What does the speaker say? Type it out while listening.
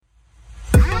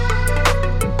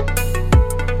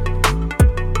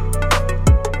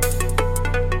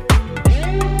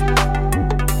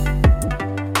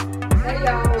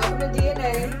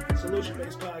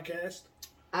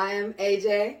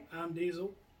AJ. I'm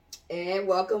Diesel. And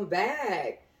welcome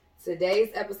back. Today's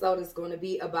episode is going to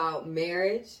be about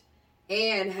marriage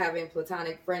and having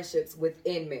platonic friendships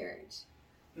within marriage.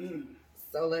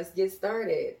 So let's get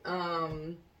started.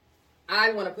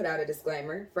 I want to put out a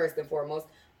disclaimer, first and foremost.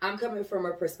 I'm coming from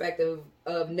a perspective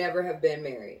of never have been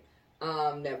married.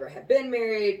 Never have been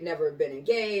married, never been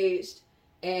engaged.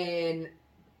 And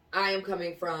I am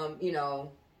coming from,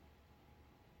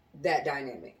 that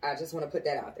dynamic. I just want to put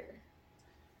that out there.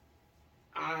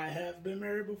 I have been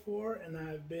married before, and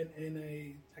I've been in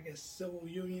a, civil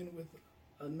union with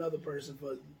another person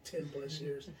for 10 plus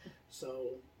years. So,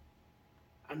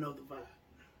 I know the vibe.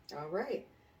 All right.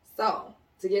 So,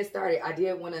 to get started, I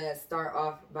did want to start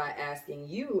off by asking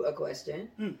you a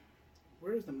question.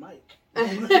 Where's the mic?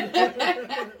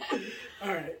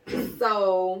 All right.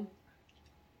 So,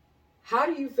 how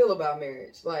do you feel about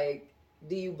marriage? Like,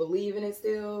 do you believe in it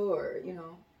still, or,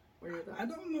 what are your thoughts? I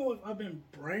don't know if I've been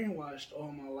brainwashed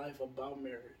all my life about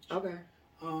marriage. Okay.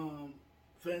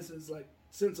 For instance,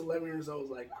 since 11 years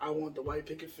old, I want the white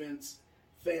picket fence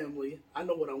family. I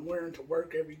know what I'm wearing to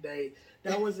work every day.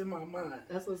 That was in my mind.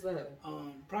 That's what's up.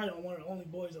 Probably one of the only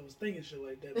boys that was thinking shit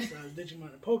like that besides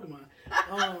Digimon and Pokemon.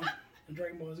 And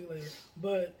Dragon Ball Z later.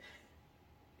 But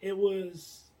that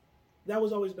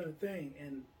was always been a thing,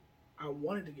 and I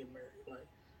wanted to get married.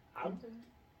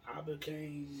 I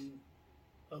became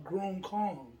a grown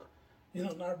Kong,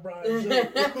 not Brian Joe.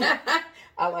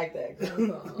 I like that,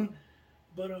 grown Kong.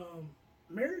 But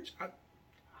marriage,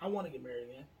 I want to get married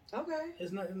again. Okay.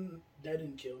 It's nothing that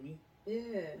didn't kill me.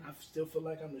 Yeah. I still feel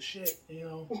like I'm the shit,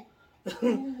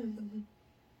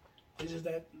 It's just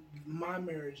that my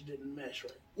marriage didn't mesh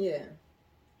right. Yeah.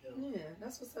 Yeah,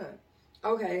 that's what's up.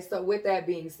 Okay, so with that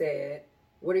being said,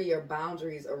 what are your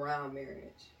boundaries around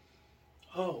marriage?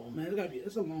 Oh man,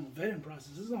 it's a long vetting process.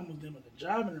 This is almost them like a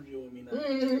job interview with me now.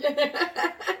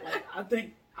 I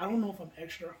don't know if I'm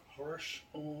extra harsh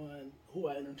on who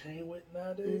I entertain with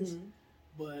nowadays,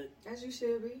 but as you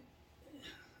should be.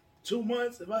 2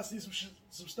 months, if I see some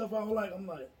stuff I don't like, I'm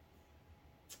like,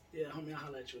 yeah, homie, I'll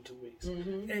holler at you in 2 weeks.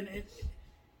 And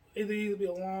it'll either be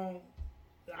a long.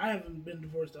 I haven't been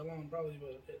divorced that long, probably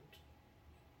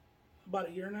about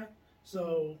a year now.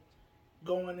 So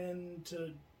going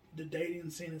into the dating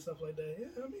scene and stuff like that, yeah,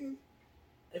 I mean,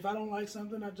 if I don't like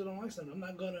something, I just don't like something. I'm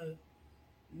not gonna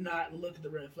not look at the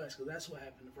red flags, because that's what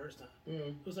happened the first time.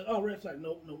 It was like, oh, red flag,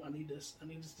 nope, I need this to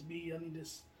be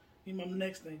my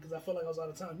next thing, because I felt like I was out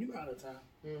of time. You're out of time.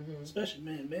 Especially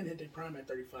men hit their prime at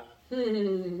 35.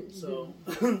 So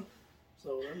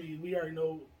I mean, we already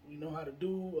know, we know how to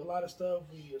do a lot of stuff.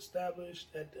 We established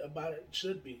about it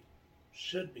should be.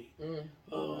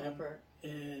 That part.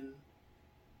 And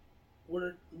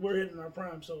we're hitting our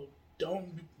prime, so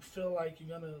don't feel like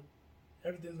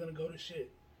everything's gonna go to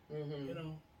shit.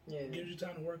 Yeah. It gives you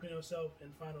time to work on yourself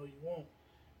and find out what you want.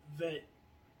 Vet,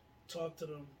 talk to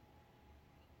them,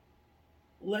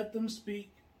 let them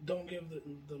speak. Don't give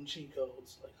them cheat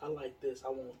codes. Like, I like this, I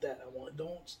want that,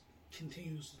 don't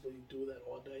continuously do that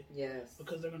all day. Yes.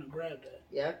 Because they're gonna grab that.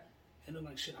 Yep. And they're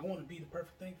like, shit, I want to be the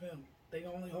perfect thing for him. They can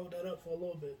only hold that up for a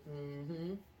little bit.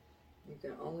 You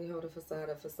can only hold a facade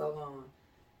up for so long.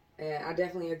 And I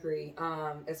definitely agree.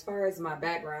 As far as my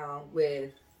background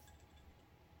with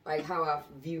how I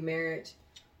view marriage,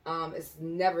 it's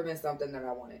never been something that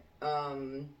I wanted.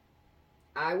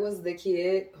 I was the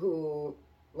kid who,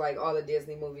 all the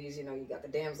Disney movies, you got the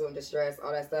damsel in distress,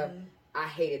 all that stuff. I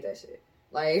hated that shit.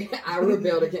 I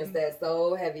rebelled against that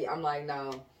so heavy. I'm like,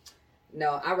 no,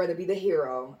 I'd rather be the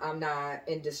hero. I'm not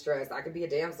in distress. I could be a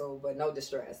damsel, but no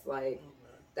distress.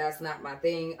 That's not my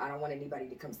thing. I don't want anybody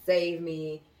to come save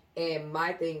me. And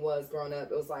my thing was, growing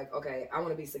up, it was like, okay, I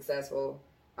want to be successful.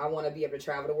 I want to be able to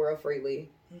travel the world freely.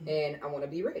 And I want to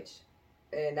be rich.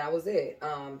 And that was it.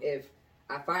 If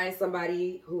I find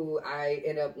somebody who I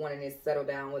end up wanting to settle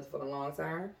down with for the long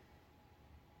term,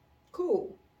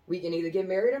 cool. We can either get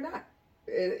married or not.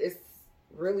 It's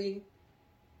really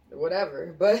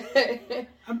whatever. But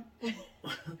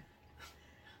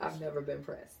I've never been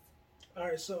pressed. All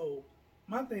right, so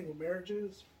my thing with marriage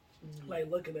is,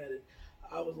 looking at it,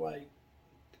 I was like,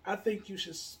 I think you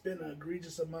should spend an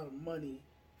egregious amount of money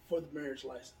for the marriage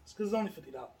license, because it's only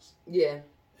 $50. Yeah.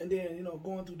 And then,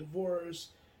 going through divorce,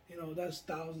 that's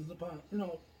thousands of pounds.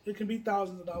 It can be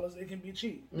thousands of dollars. It can be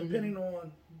cheap, depending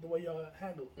on the way y'all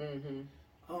handle it.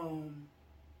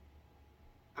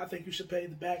 I think you should pay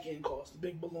the back end cost, the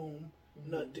big balloon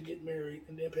nut to get married,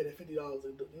 and then pay that $50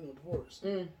 in divorce.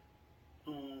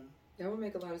 That would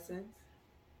make a lot of sense.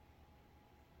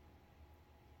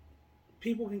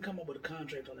 People can come up with a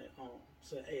contract on their own.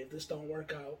 Say, hey, if this don't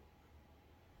work out,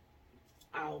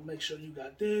 I'll make sure you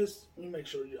got this. We make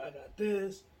sure I got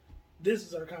this. This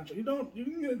is our contract. You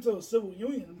can get into a civil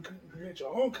union and create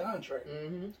your own contract.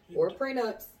 Mm-hmm. Or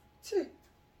prenups.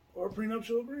 Or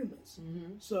prenuptial agreements.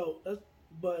 Mm-hmm. So,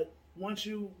 but once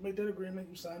you make that agreement,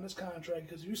 you sign this contract,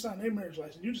 because you sign their marriage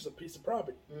license, you're just a piece of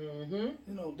property.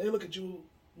 Mm-hmm. They look at you,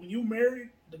 when you married,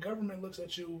 the government looks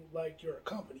at you like you're a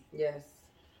company. Yes.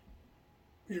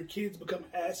 Your kids become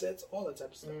assets, all that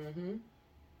type of stuff. Mm-hmm.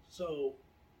 So,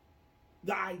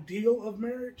 the ideal of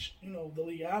marriage, the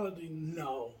legality,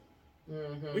 no.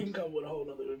 Mm-hmm. We can come with a whole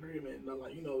other agreement,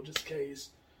 and just in case,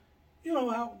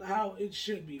 how it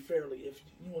should be fairly if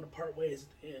you want to part ways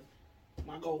at the end.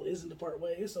 My goal isn't to part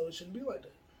ways, so it shouldn't be like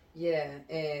that. Yeah,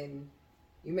 and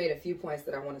you made a few points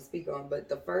that I want to speak on, but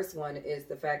the first one is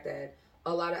the fact that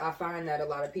I find that a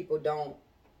lot of people don't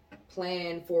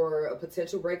plan for a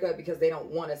potential breakup because they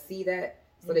don't want to see that,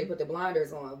 so they put the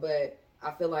blinders on. But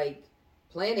I feel like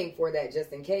planning for that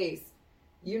just in case,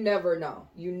 you never know.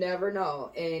 You never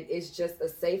know. And it's just a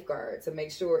safeguard to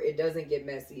make sure it doesn't get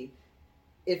messy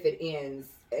if it ends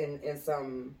in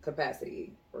some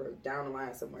capacity or down the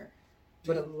line somewhere.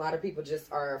 But a lot of people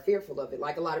just are fearful of it.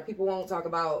 Like, a lot of people won't talk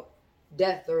about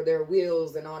death or their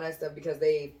wills and all that stuff because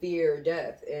they fear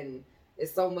death. And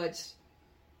it's so much,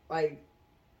 like,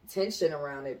 tension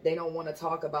around it. They don't want to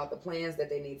talk about the plans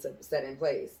that they need to set in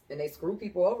place. And they screw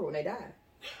people over when they die.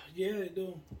 Yeah, they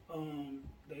do.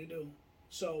 They do.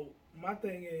 So, my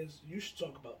thing is, you should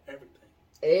talk about everything.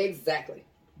 Exactly.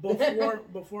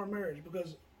 Before marriage.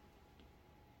 Because,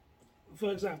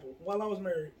 for example, while I was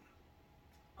married,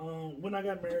 when I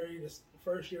got married, it's the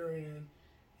first year in,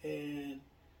 and,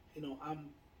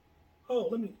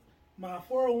 my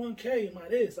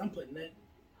 401k, I'm putting that,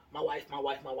 my wife. I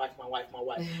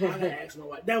gotta ask my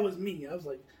wife. That was me. I was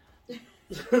like,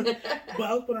 but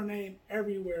I was putting her name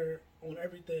everywhere on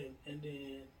everything. And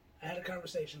then I had a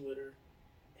conversation with her,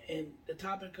 and the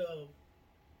topic of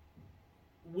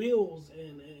wills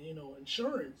and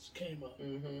insurance came up.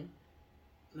 Mm-hmm.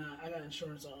 Now, I got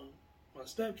insurance on my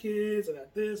stepkids, I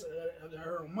got this, I got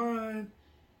her on mine,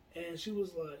 and she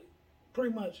was like,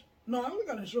 pretty much, no, I only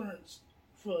got insurance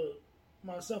for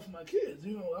myself and my kids,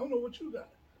 I don't know what you got.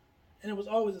 And it was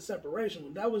always a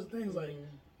separation. That was things like,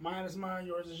 mine is mine,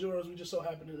 yours is yours, we just so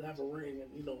happen to have a ring,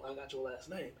 and, I got your last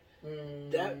name.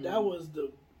 Mm-hmm. That was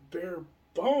the bare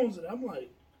bones, and I'm like,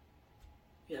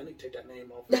 yeah, I need to take that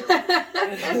name off.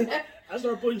 I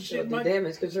started putting shit in my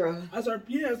damage control. I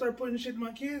started putting shit in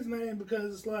my kids' name,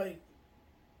 because it's like,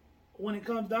 when it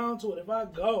comes down to it, if I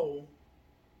go,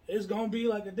 it's gonna be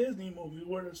like a Disney movie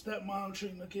where the stepmom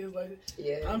treating the kids like it.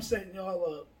 Yeah. I'm setting y'all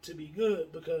up to be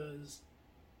good, because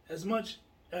as much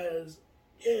as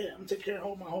I'm taking care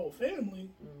of my whole family,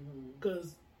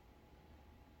 because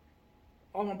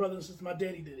all my brothers and sisters, my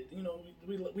daddy did it.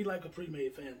 We like a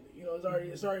pre-made family.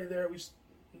 It's already there. We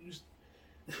just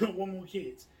one more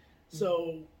kids.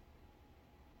 So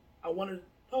I wanted,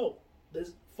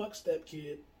 this fuck step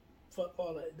kid, fuck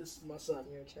all that. This is my son,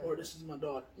 or this is my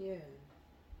daughter. Yeah.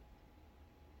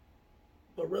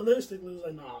 But realistically, it was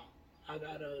like, nah, I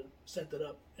gotta set that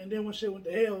up. And then when shit went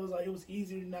to hell, it was like, it was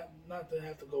easier not to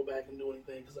have to go back and do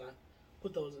anything, because I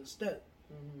put those in step.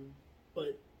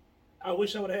 But I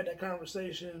wish I would have had that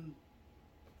conversation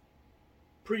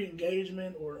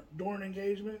pre-engagement or during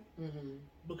engagement,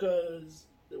 because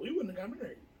we wouldn't have got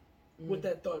married with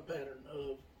that thought pattern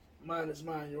of mine is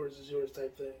mine, yours is yours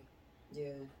type thing.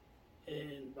 Yeah.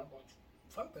 And I'm like,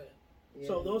 fuck that. Yeah.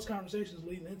 So those conversations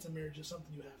leading into marriage is something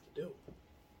you have to do.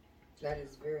 That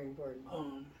is very important.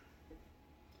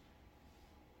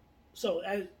 So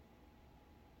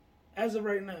as of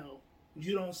right now,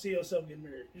 you don't see yourself getting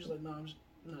married. You're just like, no.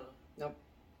 Nope.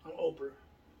 I'm Oprah.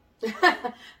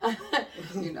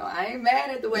 I ain't mad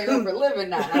at the way Oprah living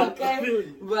now, okay?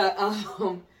 But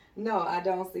no, I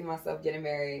don't see myself getting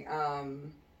married.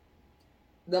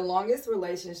 The longest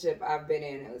relationship I've been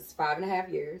in is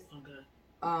 5.5 years. Okay.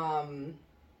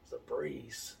 It's a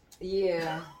breeze.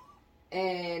 Yeah.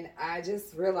 And I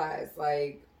just realized,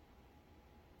 like,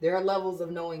 there are levels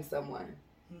of knowing someone.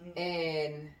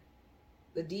 And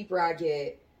the deeper I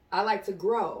get, I like to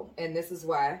grow. And this is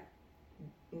why,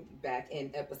 back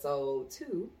in episode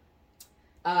 2,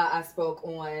 I spoke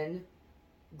on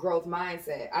growth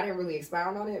mindset. I didn't really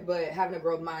expound on it, but having a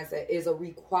growth mindset is a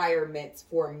requirement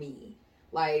for me.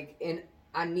 Like, and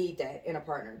I need that in a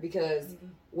partner, because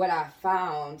what I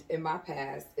found in my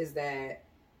past is that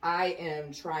I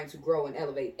am trying to grow and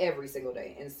elevate every single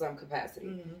day in some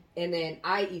capacity. And then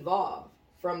I evolve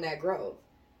from that growth.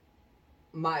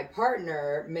 My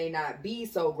partner may not be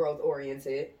so growth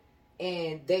oriented,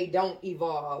 and they don't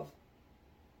evolve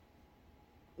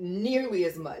nearly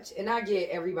as much. And I get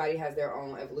everybody has their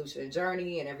own evolution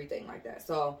journey and everything like that.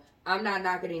 So I'm not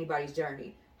knocking anybody's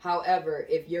journey. However,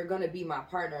 if you're going to be my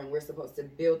partner and we're supposed to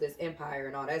build this empire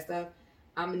and all that stuff,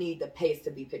 I'm going to need the pace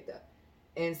to be picked up.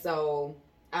 And so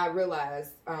I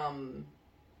realized,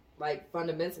 like,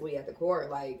 fundamentally at the core,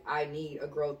 like, I need a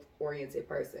growth-oriented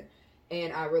person.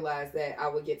 And I realized that I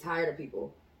would get tired of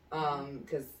people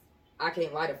because I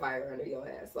can't light a fire under your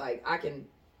ass. Like, I can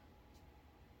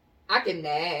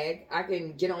nag. I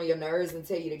can get on your nerves and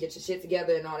tell you to get your shit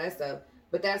together and all that stuff.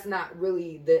 But that's not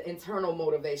really the internal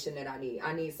motivation that I need.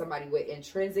 I need somebody with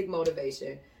intrinsic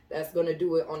motivation that's going to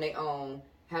do it on their own,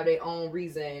 have their own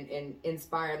reason, and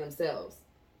inspire themselves.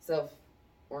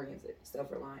 Self-oriented,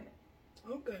 self-reliant.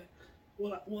 Okay.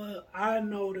 Well, I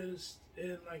noticed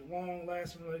in, like,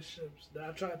 long-lasting relationships that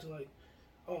I try to, like,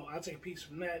 I take peace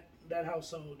from that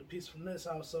household, the peace from this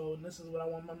household, and this is what I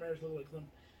want my marriage to look like.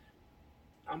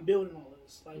 I'm building all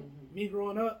this. Like, me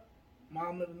growing up,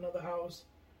 mom lived in another house.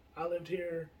 I lived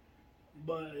here,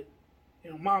 but,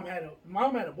 you know, mom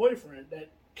had a boyfriend that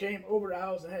came over the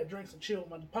house and had drinks and chilled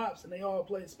with my pops, and they all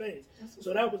played spades.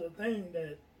 So that was a thing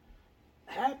that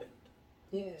happened.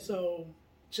 Yeah. So,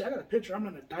 I got a picture. I'm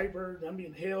in a diaper. I'm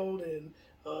being held, and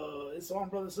it's all my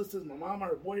brothers and sisters. My mom,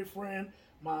 her boyfriend,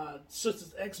 my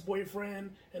sister's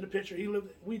ex-boyfriend in the picture.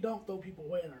 We don't throw people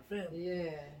away in our family.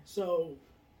 Yeah. So,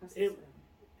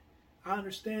 I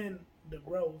understand the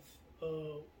growth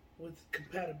with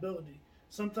compatibility.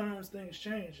 Sometimes things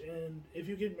change, and if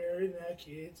you get married and have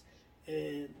kids,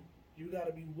 and you got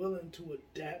to be willing to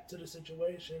adapt to the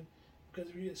situation, because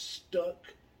if you get stuck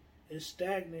and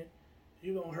stagnant,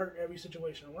 you're going to hurt every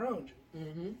situation around you.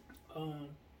 Mm-hmm.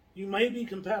 You may be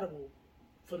compatible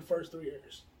for the first 3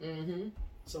 years. Mm-hmm.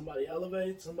 Somebody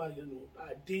elevates, somebody has new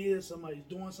ideas, somebody's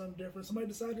doing something different, somebody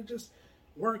decided to just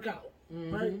work out,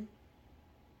 right?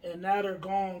 And now they're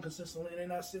gone consistently, and they're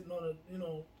not sitting on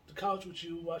the couch with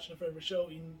you, watching your favorite show,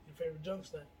 eating your favorite junk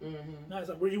snack. Mm-hmm. Now it's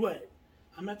like, where you at?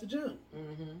 I'm at the gym.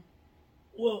 Mm-hmm.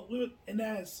 Well, and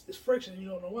that's it's friction, and you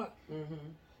don't know why. Mm-hmm.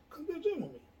 Come to the gym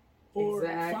with me. Or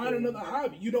find another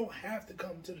hobby. You don't have to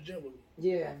come to the gym with me.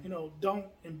 Yeah. You know, don't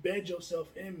embed yourself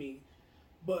in me.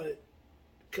 But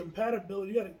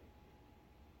compatibility,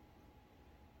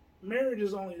 marriage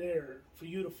is only there for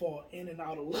you to fall in and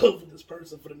out of love with this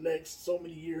person for the next so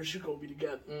many years you're going to be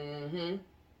together. Mm-hmm.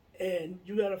 And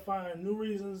you got to find new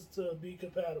reasons to be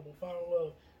compatible, find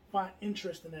love, find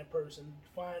interest in that person,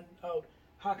 find out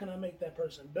how can I make that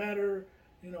person better,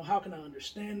 how can I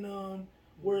understand them,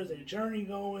 where is their journey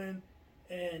going,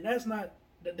 and that's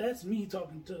me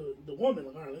talking to the woman,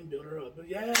 like, all right, let me build her up. But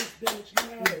yes, bitch,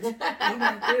 yes, I'm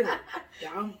right there.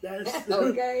 That's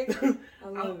okay. I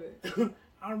love it.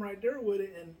 I'm right there with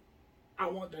it, and I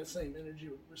want that same energy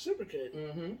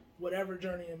reciprocated, whatever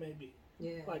journey it may be.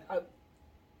 Yeah. Like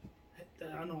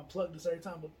I know I plug this every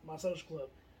time, but my social club,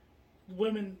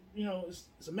 women,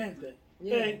 it's a man thing.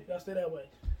 Yeah. Hey, gotta stay that way.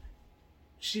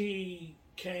 She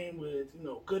came with,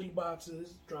 goodie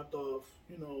boxes, dropped off,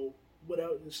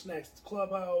 whatever, the snacks at the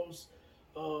clubhouse.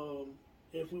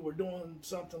 If we were doing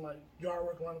something like yard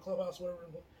work around the clubhouse, whatever,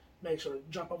 make sure to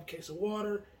drop off a case of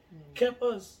water. Kept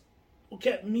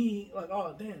me like,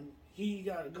 oh, damn, he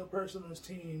got a good person on his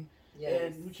team,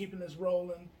 and we keeping this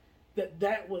rolling.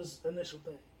 That was the initial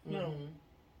thing,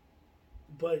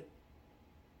 But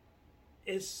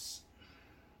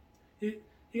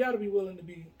you got to be willing to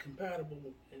be compatible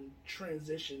and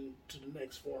transition to the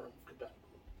next form of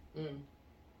compatibility.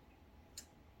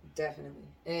 Definitely.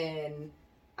 And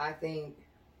I think,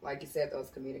 like you said,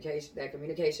 that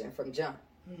communication from jump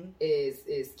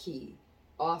is key.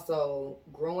 Also,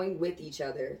 growing with each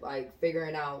other, like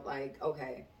figuring out, like,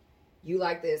 okay, you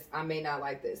like this, I may not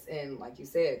like this. And like you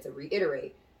said, to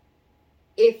reiterate,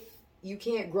 if you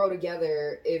can't grow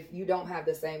together, if you don't have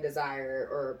the same desire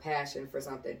or passion for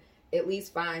something, at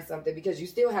least find something, because you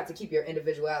still have to keep your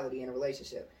individuality in a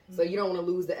relationship. So you don't want to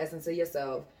lose the essence of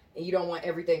yourself, and you don't want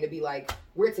everything to be like,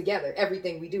 we're together.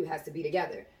 Everything we do has to be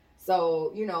together.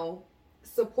 So,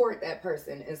 support that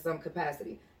person in some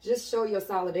capacity. Just show your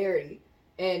solidarity.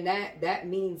 And that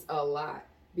means a lot,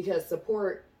 because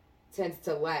support tends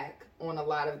to lack on a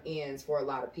lot of ends for a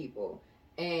lot of people.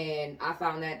 And I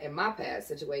found that in my past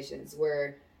situations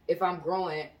where if I'm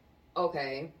growing,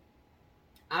 okay,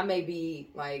 I may be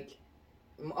like,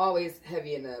 I'm always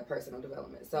heavy in the personal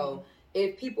development. So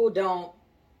if people don't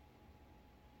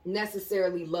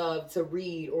necessarily love to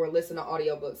read or listen to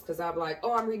audiobooks, because I'm like,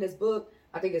 oh, I'm reading this book,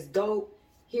 I think it's dope.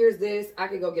 Here's this. I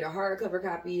can go get a hardcover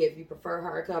copy if you prefer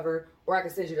hardcover, or I can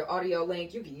send you the audio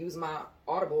link. You can use my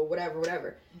Audible,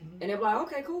 whatever. And they're like,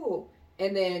 okay, cool.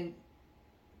 And then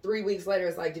 3 weeks later,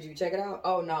 it's like, did you check it out?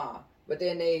 Oh, nah. But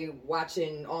then they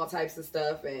watching all types of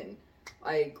stuff and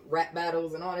like rap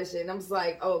battles and all this shit. And I'm just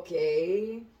like,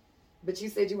 okay, but you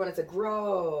said you wanted to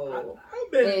grow.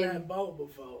 I've been in that boat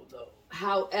before, though.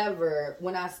 However,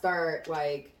 when I start,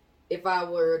 like, if I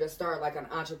were to start like an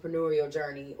entrepreneurial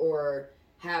journey or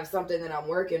have something that I'm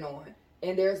working on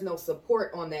and there's no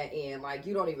support on that end, like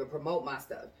you don't even promote my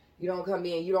stuff. You don't come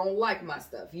in, you don't like my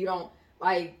stuff. You don't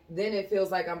like, then it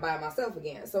feels like I'm by myself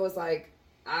again. So it's like,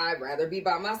 I'd rather be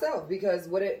by myself because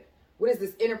what is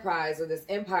this enterprise or this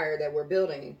empire that we're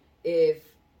building if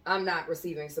I'm not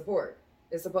receiving support?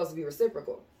 It's supposed to be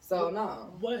reciprocal. So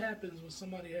no. What happens when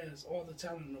somebody has all the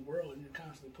talent in the world and you're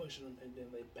constantly pushing them and then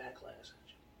they backlash at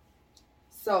you?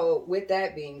 So with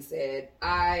that being said,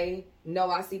 I know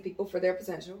I see people for their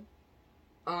potential.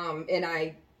 And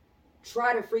I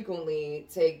try to frequently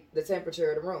take the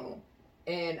temperature of the room.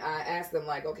 And I ask them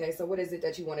like, okay, so what is it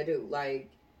that you want to do? Like,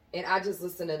 and I just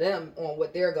listen to them on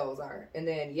what their goals are. And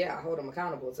then, yeah, I hold them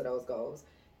accountable to those goals.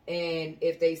 And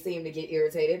if they seem to get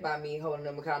irritated by me holding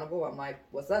them accountable, I'm like,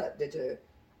 what's up? Did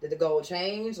the goal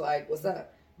change? Like, what's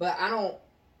up? But I don't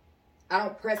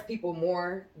press people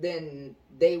more than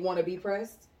they want to be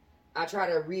pressed. I try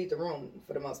to read the room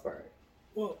for the most part.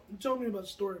 Well, you told me about the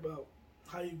story about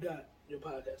how you got your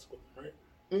podcast equipment, right?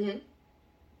 Mm-hmm.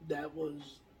 That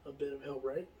was a bit of help,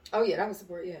 right? Oh, yeah, that was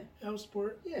support, yeah. That was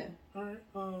support? Yeah. All right.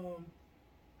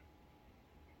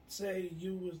 Say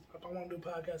you was, if I want to do a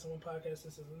podcast, I want a podcast,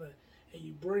 this and that, and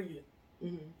you bring it.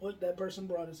 Mm-hmm. What that person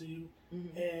brought it to you,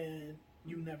 mm-hmm. and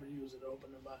you never use it,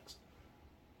 open the box.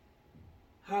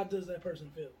 How does that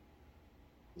person feel?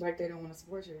 Like they don't want to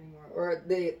support you anymore, or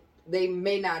they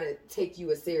may not take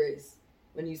you as serious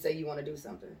when you say you want to do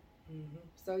something. Mm-hmm.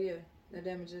 So yeah, that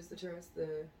damages the trust,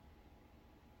 the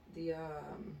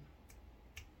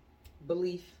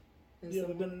belief. You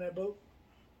ever been in that boat?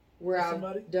 Where I've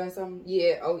done something?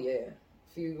 Yeah. Oh yeah.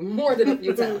 More than a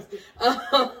few times.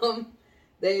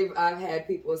 I've had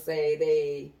people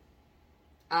say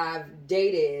I've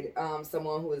dated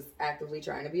someone who was actively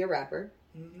trying to be a rapper.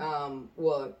 Mm-hmm.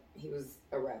 Well, he was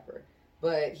a rapper,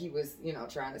 but he was,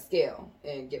 trying to scale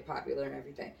and get popular and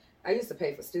everything. I used to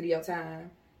pay for studio time.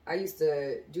 I used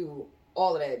to do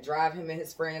all of that, drive him and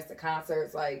his friends to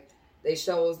concerts, like they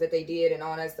shows that they did and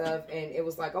all that stuff. And it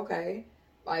was like, okay,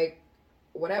 like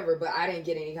whatever, but I didn't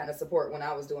get any kind of support when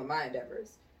I was doing my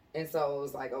endeavors. And so it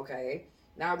was like, okay.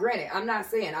 Now, granted, I'm not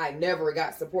saying I never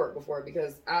got support before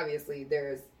because obviously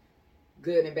there's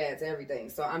good and bad to everything.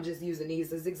 So I'm just using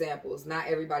these as examples. Not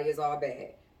everybody is all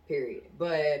bad, period.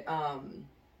 But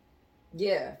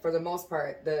yeah, for the most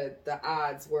part, the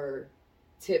odds were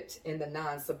tipped in the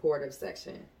non-supportive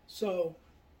section. So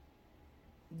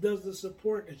does the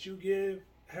support that you give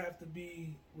have to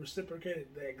be reciprocated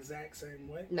the exact same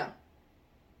way? No.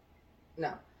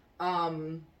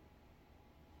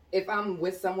 If I'm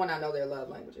with someone, I know their love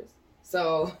languages.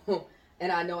 So,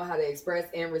 and I know how to express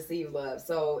and receive love.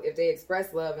 So if they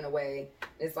express love in a way,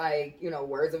 it's like,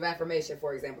 words of affirmation,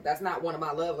 for example. That's not one of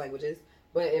my love languages.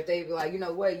 But if they be like, you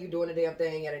know what, you doing the damn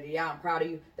thing, and I'm proud of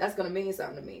you, that's going to mean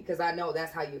something to me. Because I know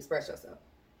that's how you express yourself.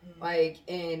 Mm-hmm. Like,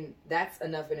 and that's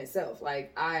enough in itself.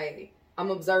 Like, I'm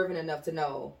observant enough to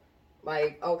know,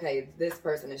 like, okay, this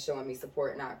person is showing me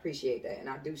support, and I appreciate that. And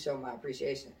I do show my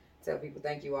appreciation. Tell people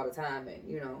thank you all the time and,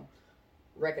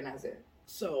 recognize it.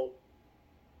 So,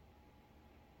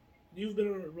 you've been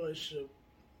in a relationship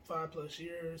 5+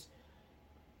 years.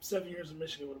 7 years in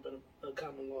Michigan would have been a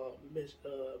common law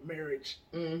marriage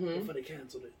before they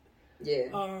canceled it. Yeah.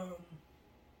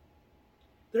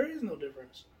 There is no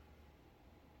difference.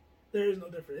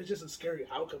 It's just a scary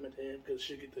outcome at the end because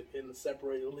shit get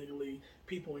separated legally,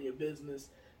 people in your business.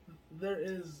 There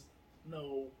is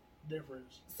no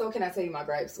difference. So can I tell you my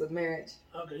gripes with marriage?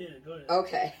 Okay, yeah, go ahead.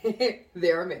 Okay.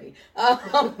 There are many.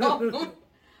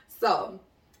 So,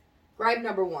 gripe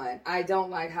number 1, I don't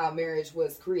like how marriage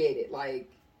was created. Like,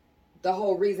 the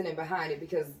whole reasoning behind it,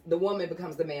 because the woman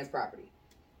becomes the man's property.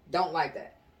 Don't like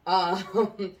that.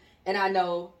 And I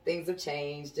know things have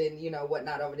changed and,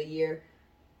 whatnot over the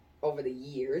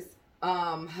years.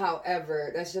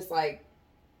 However, that's just like,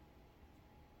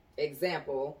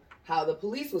 example, how the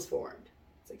police was formed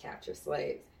to capture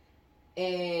slaves.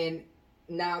 And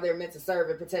now they're meant to serve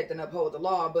and protect and uphold the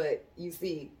law, but you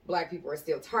see, black people are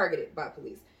still targeted by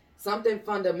police. Something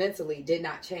fundamentally did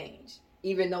not change,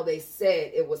 even though they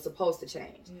said it was supposed to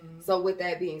change. Mm-hmm. So with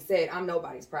that being said, I'm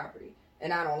nobody's property.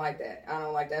 And I don't like that. I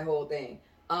don't like that whole thing.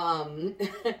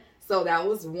 So that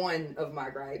was one of my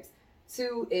gripes.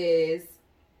 2 is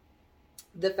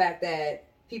the fact that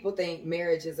people think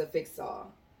marriage is a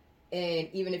fix-all. And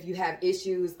even if you have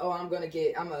issues, I'm going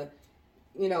to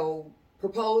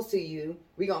propose to you,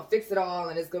 we're going to fix it all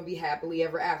and it's going to be happily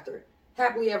ever after.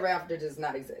 Happily ever after does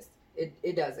not exist.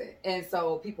 It doesn't. And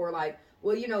so people are like,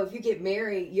 well, if you get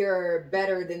married, you're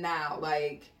better than now.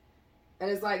 Like, and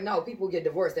it's like, no, people get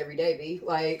divorced every day, B.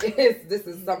 Like, this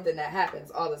is something that happens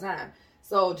all the time.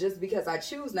 So just because I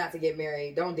choose not to get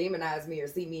married, don't demonize me or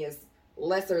see me as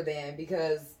lesser than,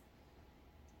 because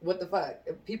what the fuck?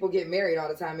 People get married all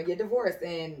the time and get divorced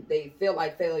and they feel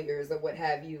like failures or what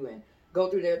have you and go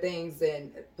through their things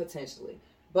and potentially.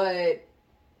 But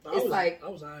I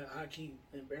was high-key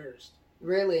embarrassed.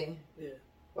 Really? Yeah.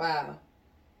 Wow.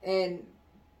 And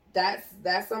that's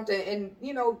something, and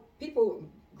people,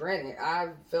 granted,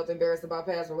 I've felt embarrassed about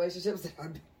past relationships that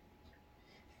I've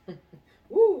been,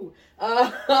 woo,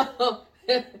 I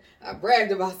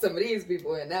bragged about some of these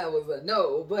people and that was a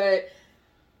no, but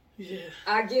yeah,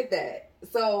 I get that.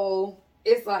 So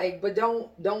it's like, but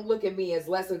don't look at me as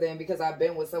lesser than because I've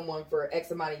been with someone for X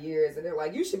amount of years and they're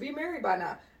like, you should be married by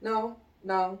now. No,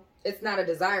 it's not a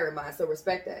desire of mine, so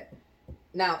respect that.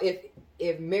 Now,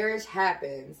 if marriage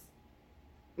happens,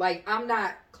 like, I'm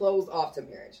not closed off to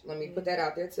marriage. Let me put that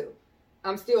out there too.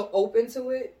 I'm still open to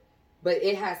it, but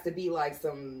it has to be like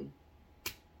some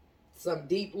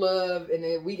deep love, and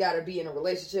then we got to be in a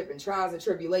relationship and trials and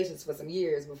tribulations for some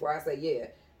years before I say yeah,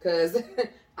 because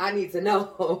I need to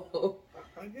know.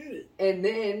 I get it. And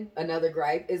then another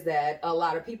gripe is that a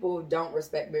lot of people don't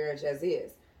respect marriage as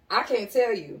is. I can't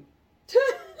tell you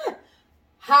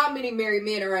how many married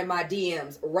men are in my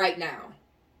DMs right now.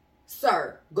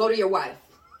 Sir, go to your wife.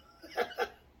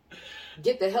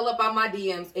 Get the hell up out my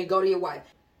DMs and go to your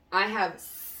wife. I have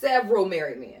several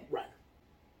married men. Right.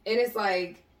 And it's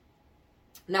like,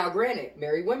 now granted,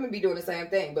 married women be doing the same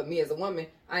thing, but me as a woman,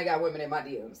 I ain't got women in my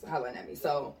DMs hollering at me.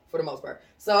 So, for the most part.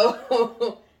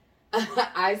 So,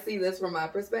 I see this from my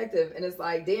perspective. And it's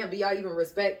like, damn, do y'all even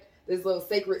respect this little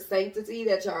sacred sanctity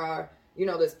that y'all are,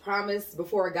 this promise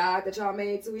before God that y'all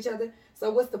made to each other?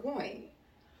 So what's the point?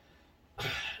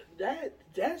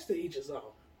 That's to each his own.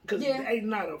 Because ain't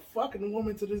not a fucking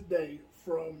woman to this day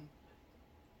from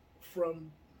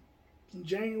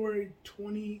January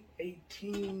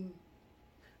 2016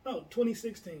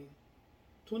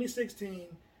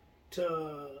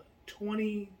 to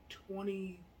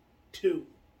 2022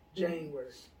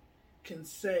 January can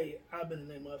say I've been in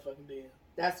that motherfucking DM.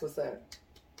 That's what's up.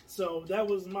 So that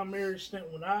was my marriage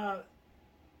stint. When I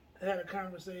had a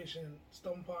conversation,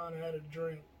 Stone Pond, I had a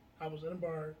drink. I was in a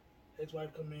bar.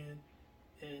 Ex-wife come in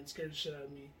and scared the shit out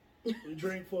of me. We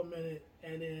drank for a minute,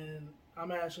 and then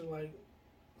I'm asking like,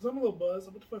 cause I'm a little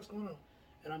buzzed. What the fuck's going on?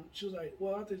 And she was like,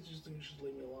 well, I think you should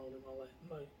leave me alone and all that. I'm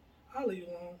like, I'll leave you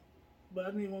alone, but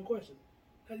I need one question.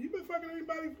 Have you been fucking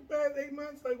anybody for the past 8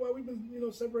 months? Like, while we've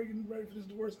been, separating, ready for this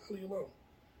divorce, I'll leave you alone.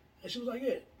 And she was like,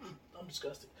 yeah. I'm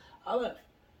disgusted. I left.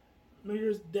 New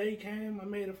Year's Day came, I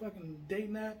made a fucking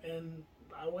date nap, and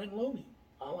I went lonely.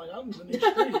 I'm like, I'm in these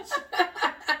streets.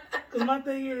 Because my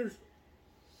thing is,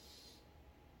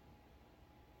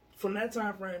 from that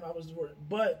time frame, I was divorced.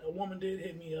 But a woman did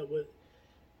hit me up with,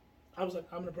 I was like,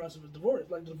 I'm in the process of divorce.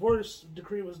 Like, the divorce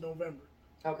decree was November.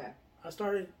 Okay. I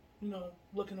started,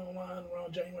 looking online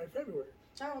around January, February.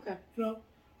 Oh, okay.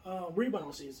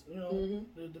 Rebound season,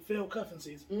 the failed cuffing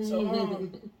season. So,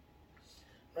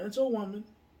 ran into a woman,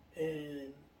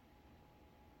 and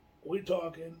we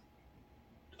talking.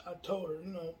 I told her,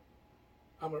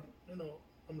 I'm in the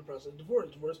process of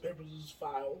divorce. Divorce papers was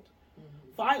filed.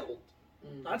 Filed.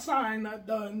 Not signed, not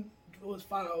done. It was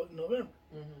filed in November.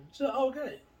 So,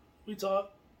 okay. We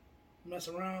talk, mess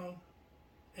around,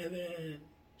 and then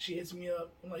she hits me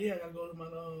up. I'm like, yeah, I gotta go to my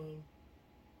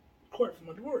court for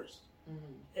my divorce.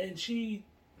 And she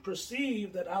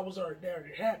perceived that I was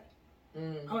already happy.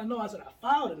 I'm like, no, I said I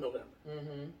filed in November.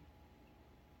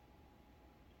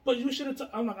 But you should have.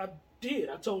 I'm like, I did.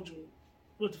 I told you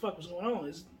what the fuck was going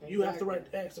on. You have to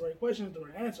ask the right questions, the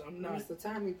right answer. I'm not. It's a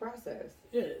timely process.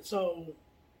 Yeah. So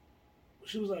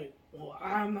she was like, well,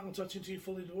 I'm not gonna touch you until you're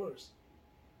fully divorced.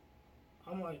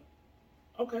 I'm like,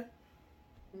 okay.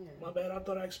 Yeah. My bad. I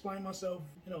thought I explained myself,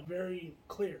 very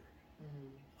clear.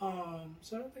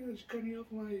 So I think that she cut me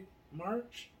off in like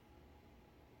March.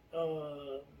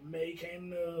 May came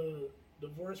to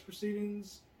divorce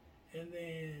proceedings, and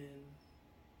then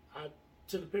I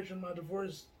took a picture of my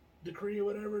divorce decree or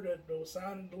whatever that was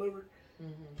signed and delivered,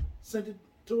 sent it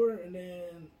to her, and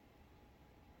then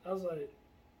I was like,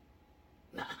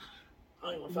 nah, I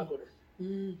don't even want to fuck with her.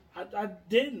 I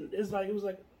didn't. It was like,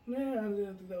 nah, I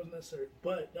didn't think that was necessary.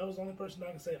 But that was the only person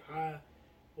I can say I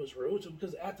was rude to,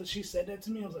 because after she said that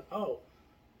to me, I was like, oh,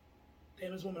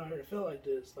 damn, this woman out here feel like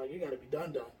this. Like, it got to be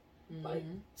done. Like,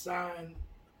 sign.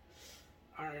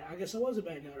 all right, I guess I was a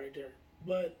bad guy right there.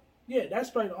 But yeah, that's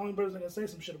probably the only person that can say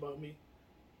some shit about me.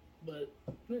 But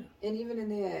yeah. And even in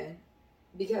the end,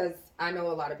 because I know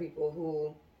a lot of people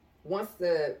who once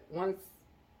the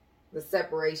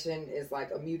separation is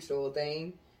like a mutual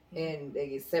thing and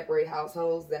they separate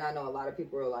households, then I know a lot of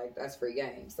people are like, that's free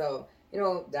game. So,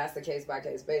 that's the case by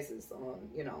case basis on,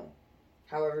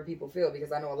 however people feel,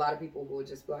 because I know a lot of people who will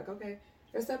just be like, okay,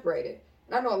 they're separated.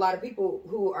 And I know a lot of people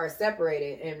who are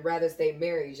separated and rather stay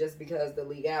married just because the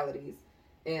legalities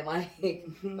and like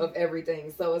of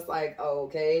everything. So it's like,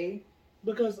 okay.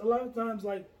 Because a lot of times,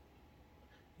 like,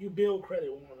 you build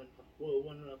credit with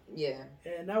one another. Yeah.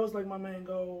 And that was like my main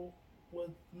goal with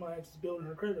my ex, building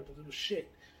her credit, because it was shit.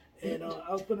 And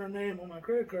I was putting her name on my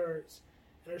credit cards,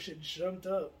 and her shit jumped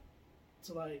up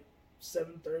to like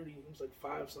 730. It was like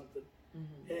 5 something.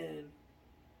 Mm-hmm. And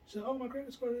she said, "Oh, my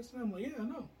credit score is." And I'm like, "Yeah, I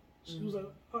know." She was like,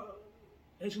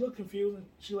 and she looked confused, and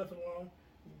she left it alone.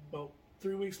 About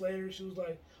 3 weeks later, she was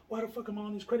like, "Why the fuck am I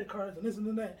on these credit cards and this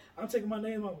and that? I'm taking my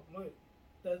name off." I'm like,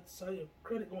 "That's how your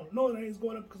credit going up." "No, it ain't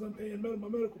going up because I'm paying my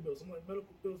medical bills." I'm like,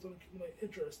 "Medical bills don't accumulate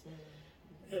interest."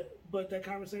 But that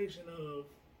conversation of,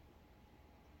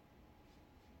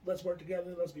 let's work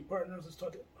together, let's be partners, let's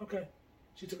talk. Okay.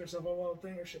 She took herself off all the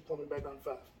thing, her shit plummeted back down to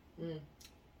 5.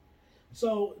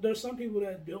 So there's some people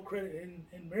that build credit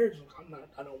in marriage.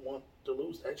 I don't want to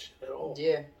lose that shit at all.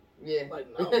 Yeah. Like,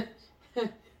 no.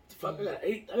 Fuck, I got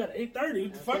 830.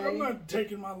 Okay. Fuck, I'm not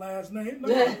taking my last name.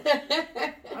 No.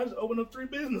 I just opened up 3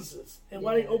 businesses. And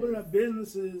while they opening up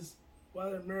businesses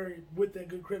while they're married with that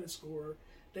good credit score,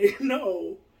 they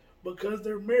know, because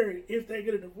they're married, if they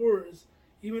get a divorce,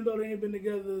 even though they ain't been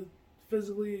together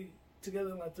physically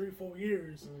together in like 3-4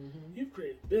 years, you've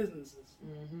created businesses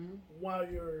while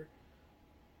you're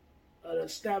an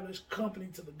established company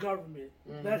to the government.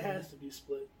 That has to be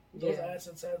split. Those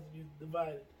assets have to be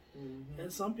divided.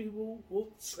 And some people will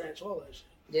snatch all that shit.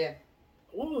 Yeah.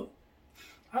 Well,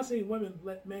 I seen women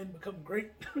let men become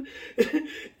great. And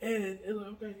it's like,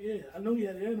 okay, yeah, I know you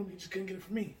had it in them, you just couldn't get it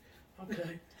from me.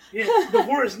 Okay. Yeah,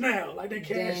 divorce now. Like, they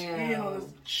cash in on this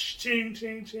ching,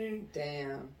 ching, ching.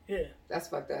 Damn. Yeah. That's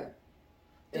fucked up.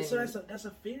 And so that's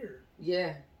a fear.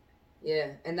 Yeah. Yeah.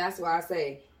 And that's why I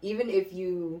say, even if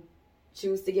you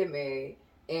choose to get married,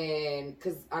 and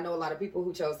because I know a lot of people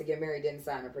who chose to get married didn't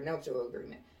sign a prenuptial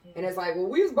agreement. And it's like, well,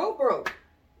 we was both broke.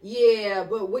 Yeah,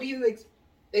 but what do you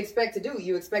expect to do?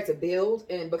 You expect to build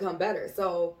and become better.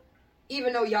 So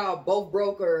even though y'all both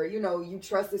broke, or, you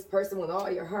trust this person with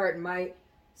all your heart and might,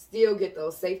 still get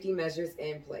those safety measures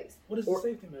in place. What is the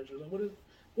safety measures?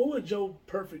 What would Joe's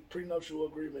perfect prenuptial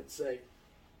agreement say?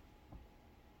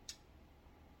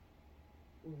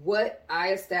 What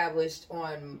I established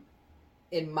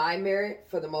in my merit,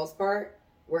 for the most part,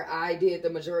 where I did the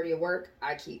majority of work,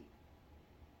 I keep.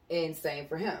 And same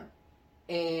for him.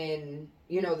 And,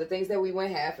 the things that we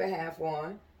went half and half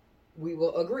on, we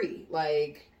will agree.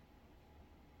 Like,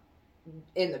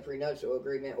 in the prenuptial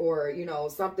agreement, or,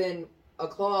 something, a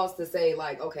clause to say,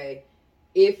 like, okay,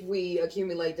 if we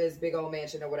accumulate this big old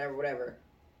mansion or whatever,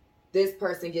 this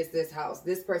person gets this house,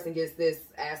 this person gets this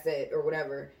asset or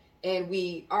whatever, and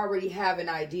we already have an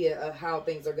idea of how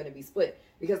things are going to be split.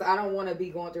 Because I don't want to be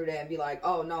going through that and be like,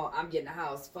 oh, no, I'm getting a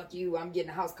house. Fuck you. I'm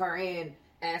getting a house, car, and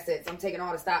assets. I'm taking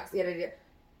all the stocks.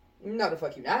 No, the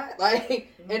fuck you not.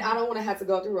 Like, and I don't want to have to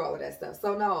go through all of that stuff.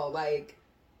 So, no, like,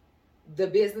 the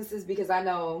businesses, because I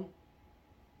know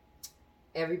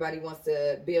everybody wants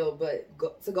to build, but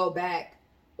to go back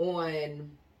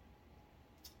on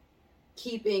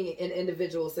keeping an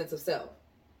individual sense of self.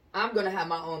 I'm going to have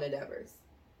my own endeavors,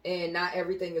 and not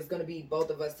everything is going to be both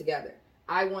of us together.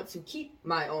 I want to keep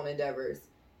my own endeavors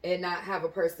and not have a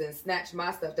person snatch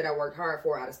my stuff that I worked hard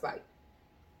for out of spite,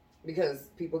 because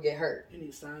people get hurt. You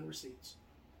need signed receipts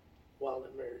while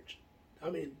in marriage. I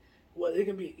mean, well, it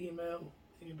can be an email,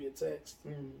 it can be a text,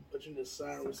 but you need a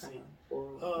signed receipt. Kind of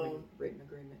oral written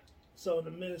agreement. So in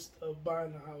the midst of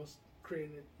buying a house,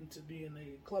 creating it into being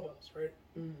a clubhouse, right?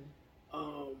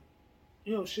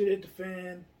 Shit hit the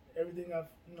fan. Everything I've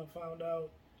found out.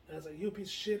 And I was like, you a piece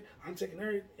of shit. I'm taking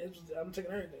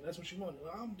everything. That's what she wanted.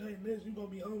 Well, I'm taking this. You gonna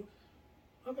be home?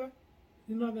 Okay,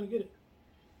 you're not gonna get it.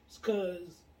 It's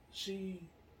because she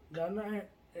got in her,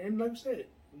 and like I said,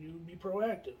 you be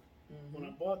proactive. When I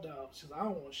bought the house, she said, I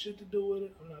don't want shit to do with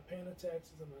it. I'm not paying the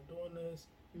taxes. I'm not doing this.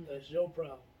 That's your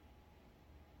problem.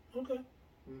 Okay.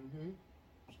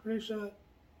 Screenshot,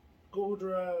 Google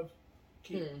Drive,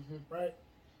 keep, right?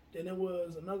 Then it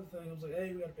was another thing. It was like,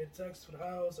 hey, we got to pay the taxes for the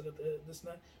house. I got this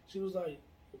and that. She was like,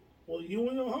 well, you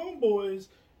and your homeboys,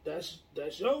 that's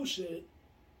your shit.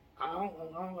 I don't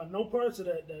got no parts of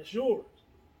that. That's yours.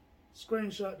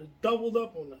 screenshot that doubled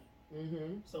up on that.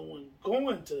 Mm-hmm. So when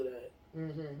going to that,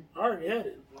 Mm-hmm. I already had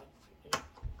it. Like,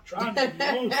 trying to be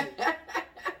on to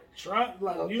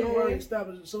you already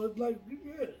established it. So it's like,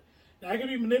 yeah. That can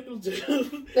be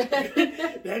manipulative.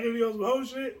 That can be on some whole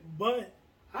shit. But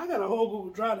I got a whole Google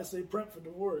Drive that say prep for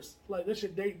divorce. Like, this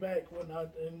should date back when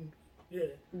yeah.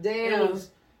 Damn. It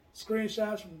was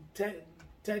screenshots from texting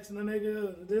the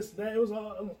nigga, this, that. It was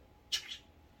all,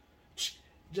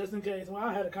 just in case. Well,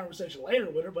 I had a conversation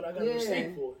later with her, but I got a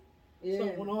receipt for it. Yeah. So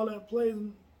when all that plays,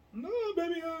 no,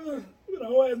 baby, you been a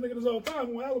whole ass nigga this whole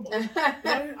time on alimony.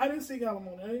 I didn't seek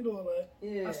alimony. I didn't do all that.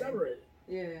 Yeah. I separated.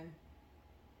 Yeah.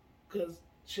 Because,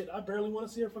 shit, I barely want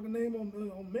to see her fucking name on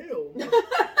mail. Do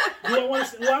I want to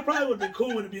see, well, I probably would have been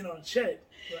cool with it being on a check.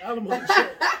 The alimony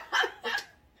check.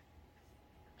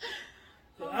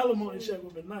 The alimony check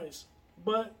would have been nice.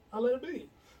 But I let it be.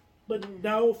 But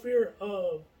the whole fear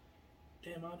of,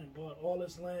 damn, I done bought all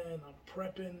this land. I'm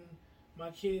prepping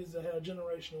my kids to have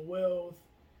generational wealth.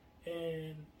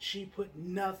 And she put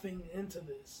nothing into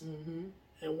this. Mm-hmm.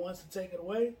 And wants to take it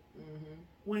away. Mm-hmm.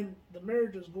 When the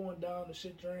marriage was going down the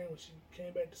shit drain, when she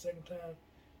came back the second time,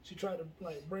 she tried to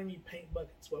like bring me paint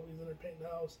buckets while we was in there painting the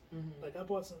house. Mm-hmm. Like I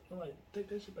bought some, I'm like, take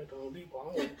that shit back to Home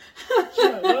Depot. She's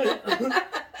like, what?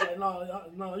 Like,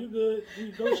 no, you good.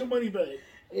 You go get your money back.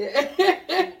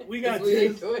 Yeah. We got we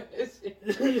this. Doing this shit.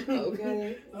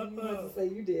 Okay. I'm about to say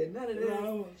you did none of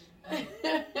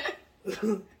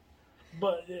this.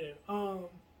 But yeah,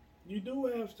 you do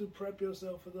have to prep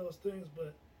yourself for those things,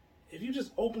 but if you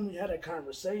just openly had a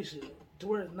conversation to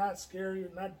where it's not scary or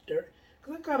not dirty,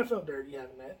 because I kind of felt dirty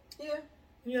having that. Yeah.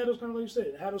 And you had those kind of, like you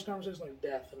said, had those conversations like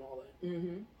death and all that.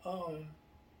 Mm-hmm.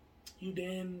 You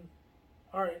then,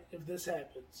 all right, if this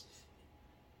happens,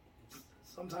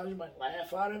 sometimes you might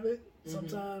laugh out of it. Mm-hmm.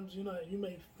 Sometimes, you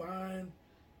may find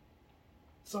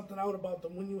something out about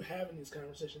them when you're having these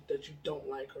conversations that you don't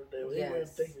like or they way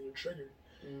of thinking you're triggered.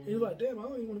 Mm-hmm. And you're like, damn, I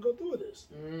don't even want to go through with this.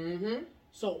 Mm-hmm.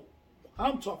 So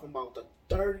I'm talking about the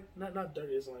dirty, not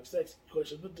dirty as like sexy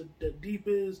questions, but the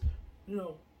deepest,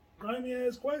 grimy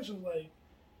ass questions, like,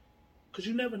 because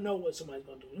you never know what somebody's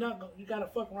gonna do. You gotta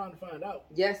fuck around and find out.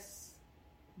 Yes.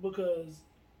 Because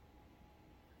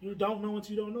you don't know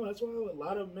until you don't know. That's why a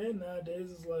lot of men nowadays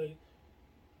is like,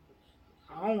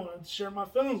 I don't want to share my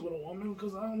feelings with a woman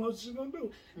because I don't know what she's gonna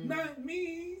do. Mm-hmm. Not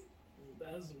me.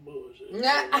 That's some bullshit.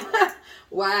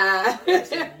 Wow. That's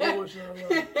some bullshit.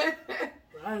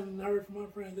 I haven't heard from my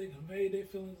friends. They conveyed their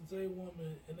feelings to a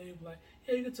woman, and they be like,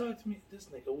 "Yeah, you can talk to me." This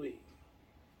nigga weak.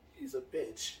 He's a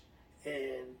bitch,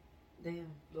 and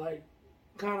damn, like,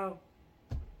 kind of,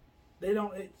 they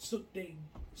don't. As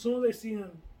soon as they see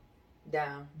him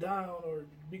down or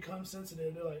become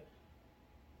sensitive, they're like,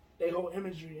 their whole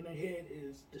imagery in their head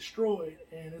is destroyed,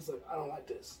 and it's like, I don't like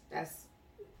this.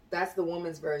 That's the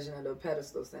woman's version of the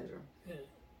pedestal syndrome. Yeah.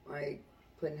 Like,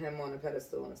 putting him on a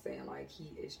pedestal and saying, like,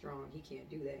 he is strong, he can't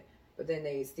do that. But then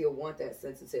they still want that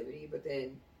sensitivity, but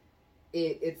then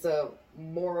it's a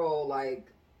moral,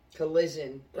 like,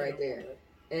 collision right there.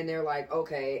 And they're like,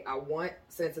 okay, I want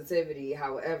sensitivity,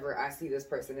 however, I see this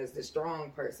person as the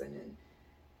strong person, and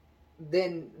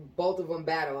then both of them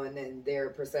battle, and then their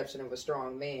perception of a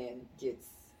strong man gets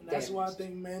damaged. That's why I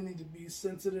think men need to be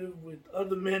sensitive with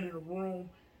other men in the room,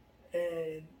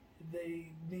 and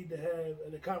they need to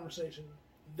have a conversation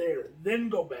there, then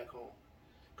go back home.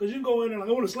 Because you go in there like,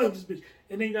 I want to slap this bitch,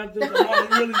 and then you got this,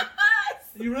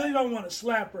 you really don't want to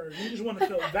slap her. You just want to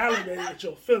feel validated with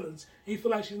your feelings, and you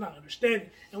feel like she's not understanding.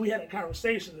 And we had a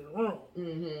conversation in the room.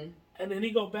 Mm-hmm. And then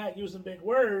he go back using big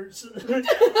words.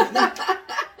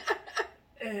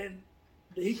 And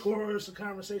he coerces a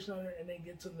conversation on her, and they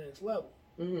get to the next level.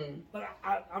 Mm-hmm. Like,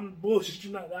 I'm bullshit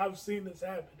you not. I've seen this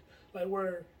happen. Like,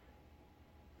 where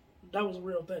that was a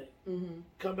real thing. Mm-hmm.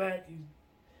 Come back,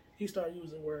 he started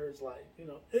using words like,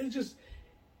 it's just,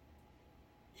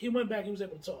 he went back, he was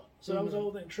able to talk. So that was the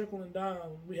whole thing, trickling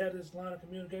down. We had this line of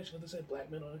communication, because they said black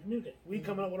men don't communicate. We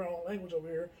coming up with our own language over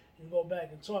here, and go back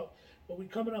and talk. But we're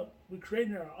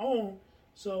creating our own,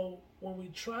 so when we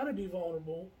try to be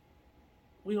vulnerable,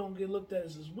 we don't get looked at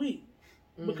as weak.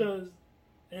 Mm-hmm. Because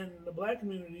in the black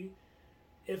community,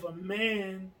 if a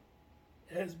man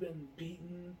has been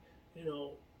beaten,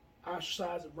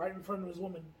 ostracized right in front of his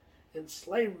woman in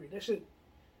slavery, that shit,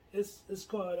 it's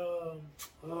called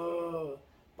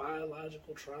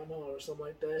biological trauma or something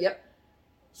like that. Yep.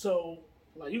 So,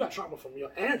 like, you got trauma from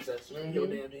your ancestors in your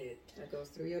damn head. That goes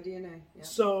through your DNA. Yep.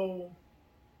 So,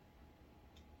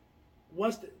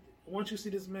 once you see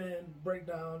this man break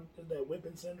down that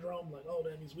whipping syndrome, like, oh,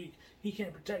 damn, he's weak, he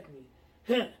can't protect me,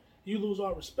 you lose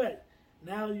all respect.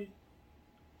 Now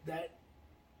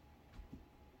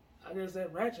I guess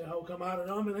that ratchet hoe come out of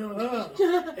them and they're like,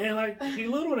 and like he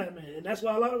little that man, and that's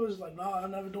why a lot of us is like, nah,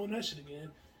 I'm never doing that shit again.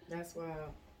 That's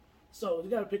wild. So you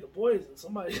gotta pick a poison.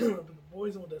 Somebody gotta pick a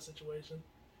poison with that situation.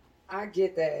 I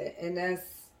get that, and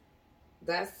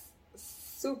that's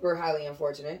super highly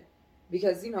unfortunate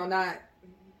because not.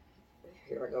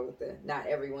 Here I go with the not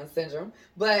everyone syndrome,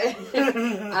 but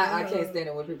I can't stand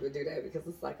it when people do that because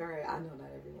it's like, all right, I know not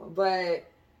everyone, but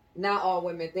not all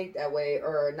women think that way,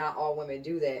 or not all women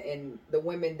do that, and the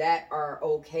women that are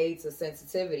okay to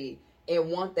sensitivity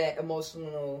and want that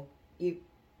emotional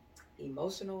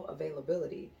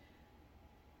availability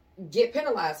get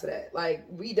penalized for that. Like,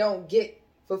 we don't get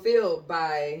fulfilled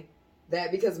by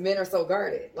that because men are so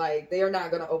guarded. Like, they are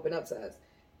not going to open up to us,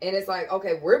 and it's like,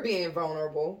 okay, we're being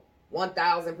vulnerable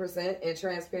 1,000% and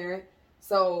transparent,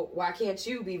 so why can't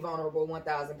you be vulnerable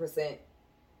 1,000%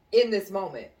 in this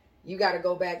moment? You got to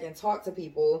go back and talk to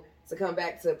people to come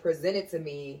back to present it to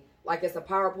me like it's a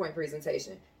PowerPoint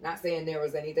presentation. Not saying there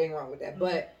was anything wrong with that,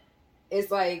 but it's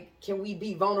like, can we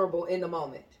be vulnerable in the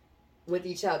moment with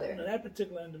each other? Now, that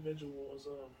particular individual was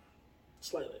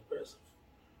slightly aggressive.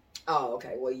 Oh,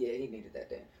 okay. Well, yeah, he needed that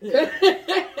then. Yeah.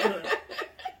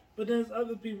 But there's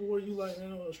other people where you like,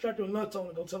 strap your nuts on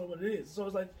and go tell them what it is. So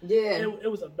it's like, yeah, it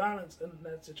was a balance in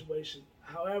that situation.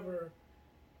 However,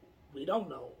 we don't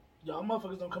know. Y'all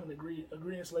motherfuckers don't come in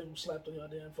agreement label slapped on your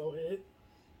damn forehead.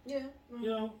 Yeah.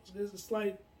 It's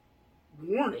like,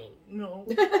 warning,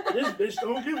 this bitch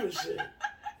don't give a shit.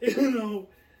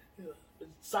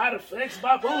 Side effects,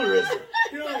 bipolarism.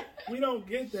 We don't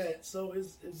get that. So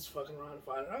it's fucking around and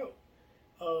find out.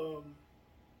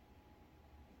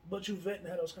 But you vet and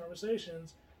have those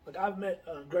conversations. Like, I've met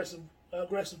aggressive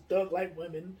thug-like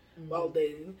women while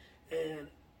dating, and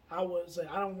I would say,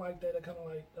 I don't like that. That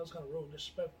was kind of rude and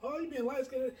disrespectful. Oh, you being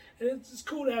light-skinned, and it's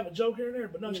cool to have a joke here and there,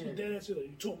 but no, she be dead ass. Like,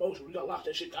 you too emotional. You gotta lock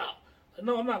that shit down. Like,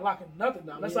 no, I'm not locking nothing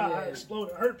down. That's how I explode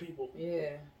and hurt people.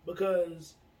 Yeah.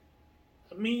 Because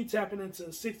me tapping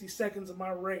into 60 seconds of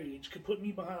my rage could put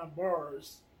me behind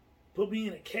bars, put me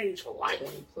in a cage for life.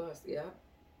 20 plus, yeah.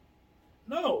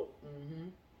 No.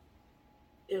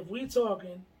 If we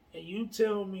talking and you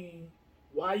tell me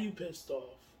why you pissed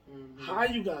off, how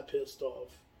you got pissed off,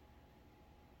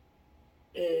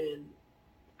 and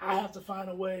I have to find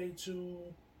a way to,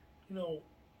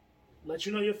 let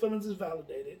you know your feelings is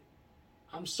validated.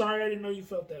 I'm sorry I didn't know you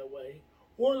felt that way.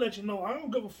 Or let you know I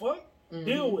don't give a fuck.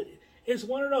 Deal with it. It's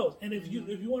one of those. And if you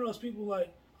one of those people like,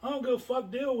 I don't give a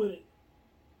fuck, deal with it.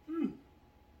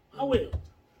 I will.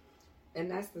 And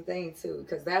that's the thing too,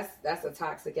 because that's a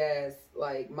toxic ass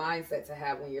mindset to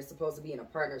have when you're supposed to be in a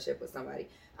partnership with somebody.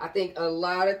 I think a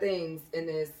lot of things in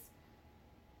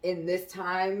this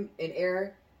time and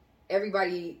era,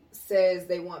 everybody says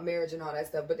they want marriage and all that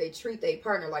stuff, but they treat their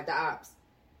partner like the ops.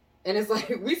 And it's like,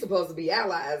 we supposed to be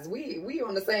allies. We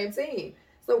on the same team.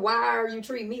 So why are you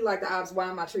treating me like the ops? Why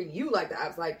am I treating you like the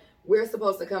ops? Like, we're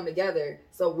supposed to come together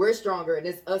so we're stronger, and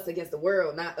it's us against the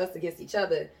world, not us against each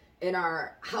other in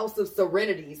our house of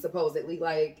serenity, supposedly.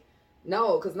 Like,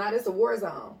 no, because now it's a war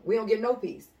zone. We don't get no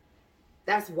peace.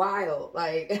 That's wild.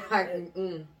 Like, it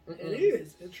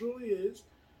is. It truly is.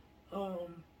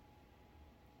 But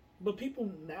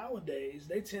people nowadays,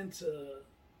 they tend to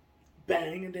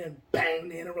bang and then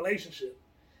bang in a relationship.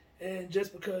 And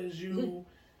just because you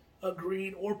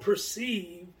agreed or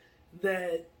perceive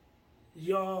that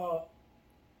y'all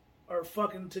are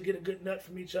fucking to get a good nut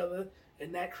from each other,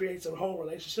 and that creates a whole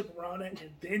relationship around it,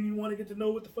 and then you want to get to know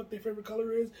what the fuck their favorite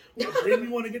color is, or then you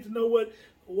want to get to know what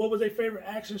was their favorite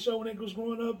action show when they was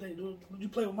growing up. Did you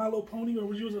play with My Little Pony, or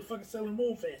was you a fucking Sailor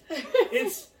Moon fan?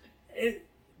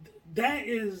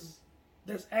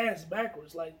 That's ass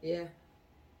backwards. Like, yeah,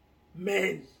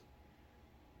 men,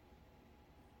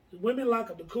 women lock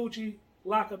up the coochie,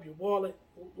 lock up your wallet,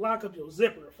 lock up your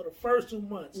zipper for the first 2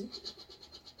 months,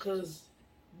 because,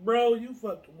 bro, you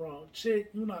fucked the wrong chick.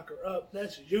 You knock her up.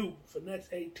 That's you for the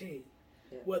next 18.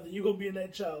 Yeah. Whether you're going to be in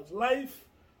that child's life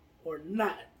or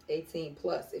not. 18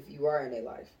 plus if you are in their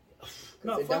life.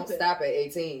 No, it don't stop at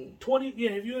 18. 20,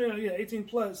 yeah, if you're 18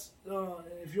 plus,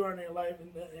 if you are in their life,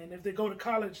 and if they go to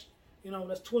college,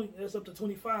 that's 20. That's up to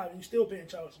 25, and you're still paying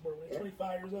child support when they're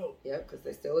 25 years old. Yep, because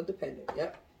they're still independent.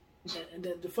 Yep. And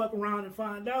then to fuck around and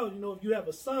find out, if you have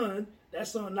a son, that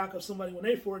son knock up somebody when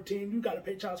they're 14, you got to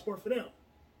pay child support for them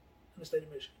in the state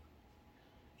of Michigan.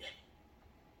 Yeah.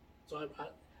 So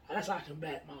that's how I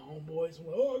combat my homeboys. I'm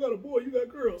like, oh, I got a boy, you got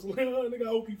girls. Like, oh, nigga, I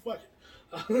hope you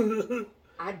fucking.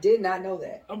 I did not know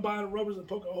that. I'm buying rubbers and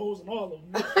poking holes in all of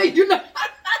them. You about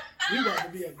to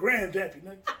be a grandpappy,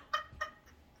 nigga.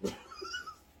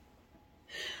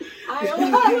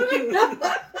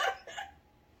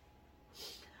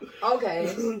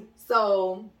 Okay.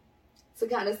 So, to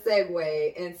kind of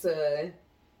segue into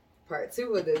part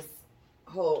 2 of this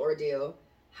whole ordeal,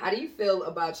 how do you feel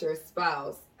about your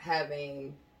spouse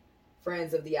having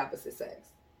friends of the opposite sex?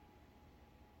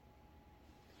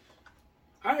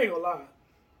 I ain't gonna lie.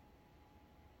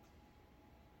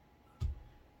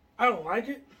 I don't like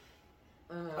it.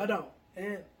 I don't.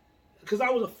 And because I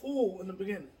was a fool in the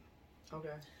beginning.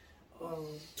 Okay.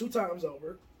 2 times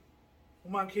over.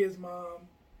 With my kid's mom,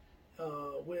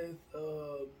 with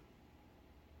an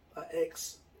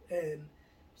ex, and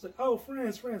it's like, oh,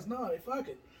 friends. No, they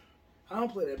fucking. I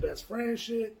don't play that best friend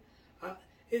shit.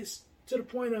 It's to the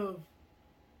point of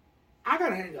I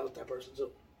gotta hang out with that person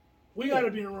too. We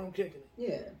gotta be in the room kicking it.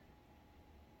 Yeah.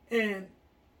 And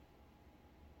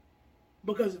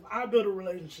because if I build a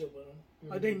relationship with them,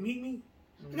 like they meet me,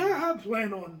 I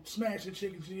plan on smashing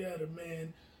chicken she had a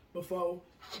man before,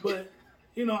 but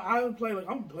you know I play like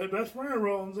I'm gonna play best friend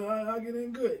role until I get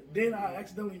in good. Then I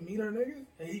accidentally meet her nigga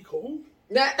and he cool.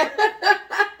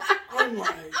 I'm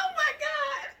like, oh my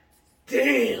god,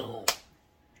 damn,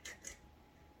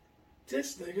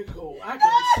 this nigga cool. I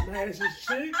can smash his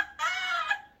chick.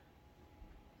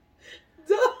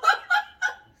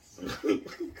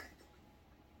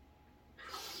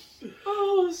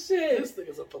 Oh shit! This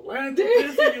nigga's a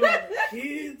philanthropist. This nigga had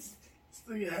kids. This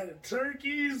nigga had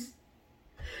turkeys.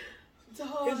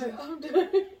 Dog, I'm done.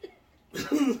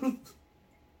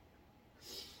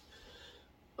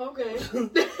 Okay.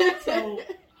 So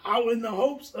I was in the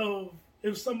hopes of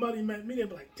if somebody met me, they'd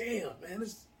be like, "Damn, man,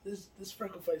 this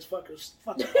freckle face fucker's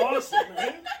fucking awesome,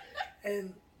 man,"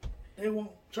 and they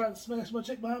won't try to smash my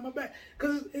chick behind my back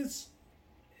because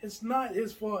it's not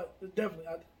his fault. Definitely,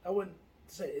 I wouldn't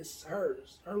say it's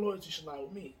hers. Her loyalty should lie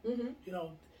with me. Mm-hmm. You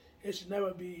know, it should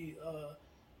never be,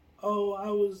 oh,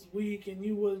 I was weak and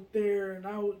you weren't there, and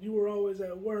you were always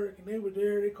at work, and they were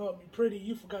there. They called me pretty.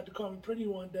 You forgot to call me pretty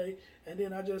one day, and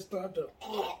then I just started to,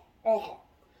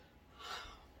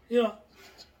 you know,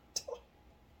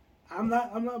 I'm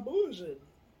not bullshitting.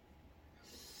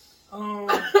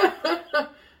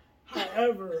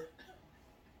 However,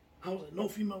 I was like, no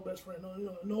female best friend,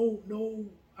 no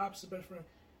opposite best friend.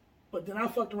 But then I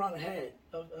fucked around and had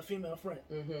a female friend.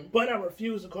 Mm-hmm. But I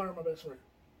refused to call her my best friend.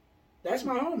 That's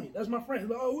my homie. That's my friend. He's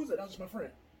like, oh, who's that? That's my friend.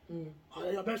 Mm-hmm. Oh,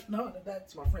 your best? No,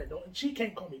 that's my friend. And she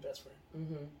can't call me best friend.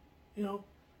 Mm-hmm. You know,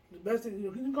 the best thing,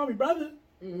 you can call me brother.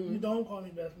 Mm-hmm. You don't call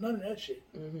me best. None of that shit.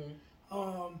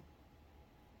 Mm-hmm.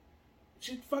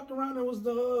 She fucked around and was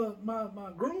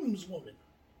my groom's woman.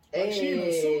 Hey, like, she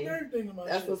assumed everything in my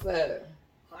shit. That's what's up.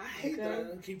 I hate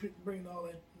that. I keep bringing all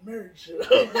that marriage shit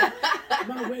up.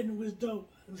 My wedding was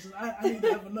dope. I need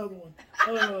to have another one.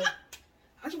 I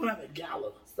just want to have a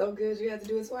gala. So good you had to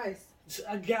do it twice.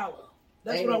 A gala.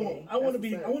 That's what I want. I want to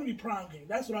be prom king.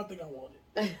 That's what I think I wanted.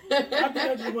 I think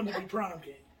I just wanted to be prom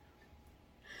king.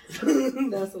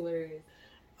 That's hilarious.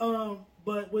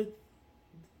 But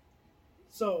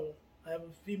I have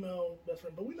a female best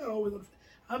friend, but we're not always.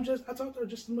 I talk to her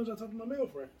just as much as I talk to my male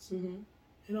friends. Mm-hmm.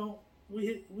 You know, we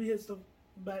hit stuff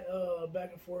back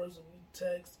and forth. We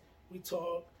text, we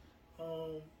talk.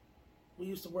 We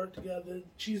used to work together.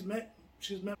 She's met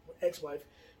my ex-wife.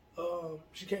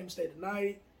 She came to stay the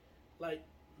night. Like,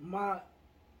 my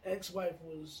ex-wife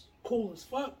was cool as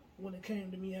fuck when it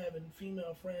came to me having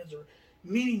female friends or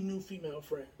meeting new female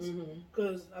friends.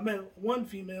 Because I met one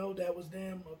female that was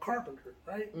damn a carpenter,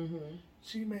 right? Mm-hmm.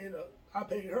 She I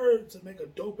paid her to make a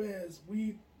dope-ass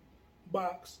weed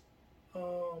box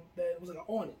that was like an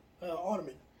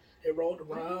ornament. It rolled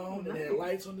around and had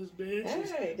lights on this bitch.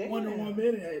 Hey, Wonder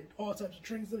Woman, and had all types of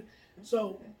trinkets in it.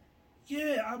 So,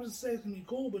 yeah, I was saying it's going to be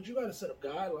cool, but you got to set up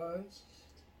guidelines.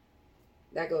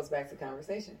 That goes back to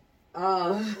conversation.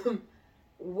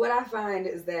 What I find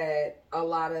is that a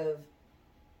lot of,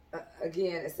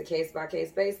 again, it's a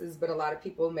case-by-case basis, but a lot of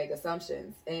people make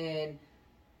assumptions. And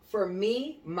for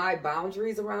me, my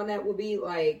boundaries around that will be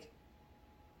like,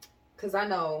 because I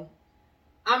know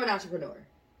I'm an entrepreneur.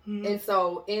 Mm-hmm. And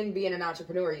so in being an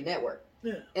entrepreneur, you network.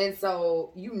 Yeah. And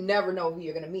so you never know who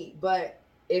you're going to meet. But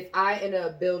if I end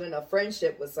up building a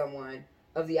friendship with someone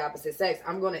of the opposite sex,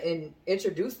 I'm going to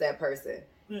introduce that person.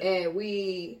 Yeah. And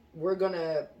we're going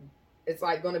to, it's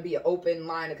like going to be an open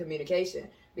line of communication.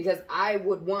 Because I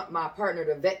would want my partner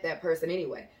to vet that person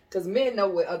anyway. Because men know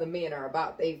what other men are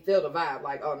about. They feel the vibe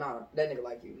like, oh, no, that nigga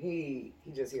like you. He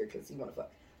just here because he want to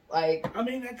fuck. Like, I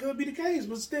mean, that could be the case.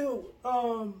 But still,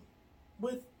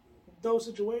 with those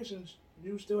situations,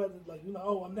 you still have to, like, you know,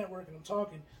 oh, I'm networking, I'm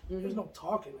talking. Mm-hmm. There's no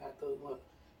talking at the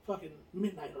fucking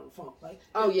midnight on the phone. Like,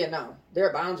 oh, yeah, no. There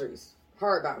are boundaries.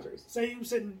 Hard boundaries. Say you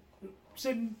sitting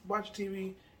watching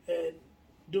TV, and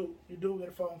You do get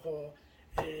a phone call,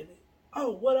 and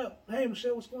oh, what up? Hey,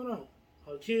 Michelle, what's going on?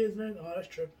 Oh, kids, man. Oh, that's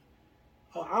tripping.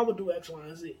 Oh, I would do X, Y,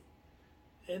 and Z.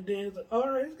 And then it's like, all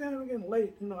right, it's kind of getting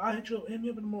late. I'll hit me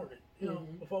up in the morning.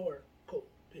 Before work. Cool,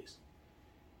 peace.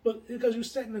 But because you're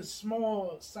setting a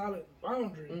small, solid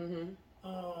boundary,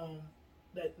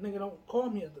 that nigga don't call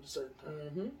me at a certain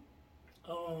time.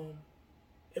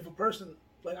 If a person,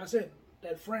 like I said,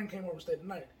 that friend came over to stay the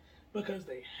night because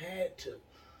they had to.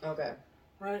 Okay.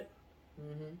 Right?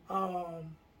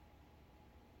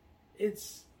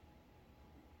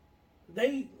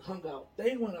 They hung out.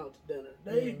 They went out to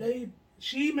dinner.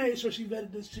 She made sure she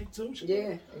vetted this chick too.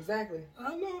 Exactly.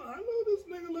 I know this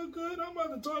nigga look good. I'm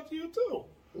about to talk to you too.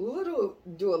 Little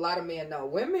do a lot of men know.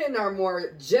 Women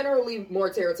are generally more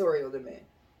territorial than men.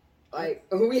 Like,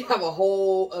 we have a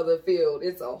whole other field.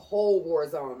 It's a whole war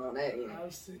zone on that end.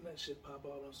 I've seen that shit pop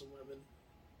out on some women.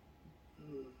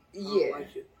 Yeah. I don't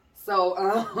like it. So,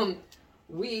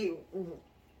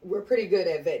 we're pretty good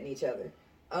at vetting each other.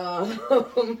 I'm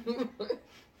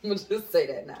gonna just say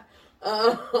that now.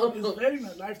 Is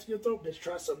vetting a knife to your throat? Bitch,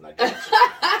 try something like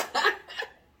that.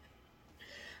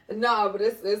 No, but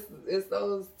it's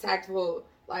those tactful.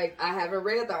 Like, I haven't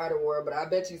read The Art of War, but I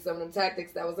bet you some of them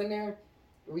tactics that was in there,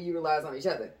 we utilize on each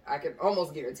other. I can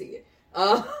almost guarantee it.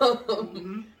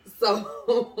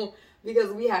 So,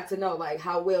 because we have to know, like,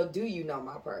 how well do you know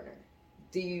my partner?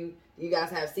 Do you guys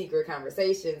have secret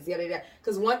conversations?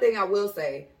 Because one thing I will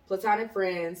say, platonic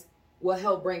friends will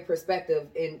help bring perspective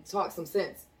and talk some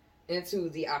sense into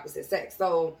the opposite sex.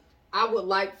 So, I would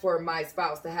like for my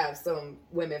spouse to have some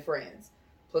women friends.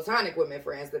 Platonic women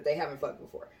friends that they haven't fucked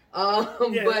before.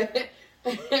 But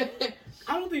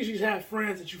I don't think you should have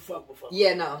friends that you fucked before.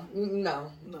 Yeah, no,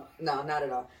 not at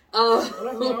all. Well, that's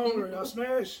my homegirl. Y'all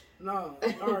smash? No.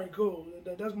 All right, cool.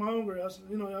 That's my homegirl.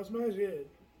 Y'all smash? Yeah.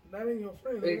 That ain't your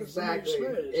friend.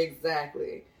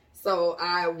 Exactly. So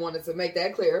I wanted to make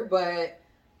that clear, but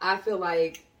I feel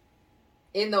like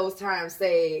in those times,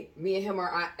 say me and him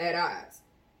are at odds.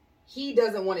 He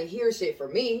doesn't want to hear shit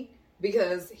from me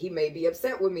because he may be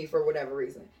upset with me for whatever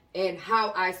reason. And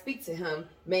how I speak to him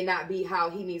may not be how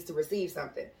he needs to receive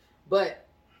something. But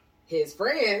his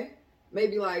friend may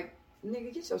be like,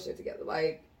 nigga, get your shit together.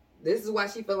 Like, this is why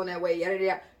she feeling that way. Yada,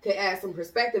 yada. Could add some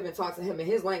perspective and talk to him in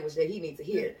his language that he needs to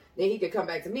hear. Then he could come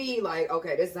back to me like,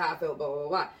 okay, this is how I felt, blah, blah,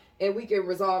 blah. And we can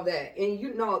resolve that. And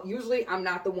usually I'm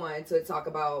not the one to talk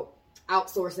about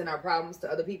outsourcing our problems to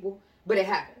other people. But it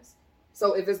happens.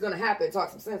 So if it's going to happen,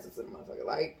 talk some sense into the motherfucker.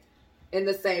 Like, and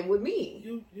the same with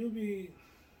me.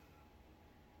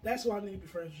 That's why I need to be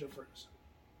friends with your friends.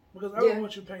 Because I don't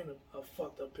want you painting a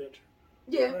fucked up picture.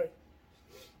 Yeah. Right?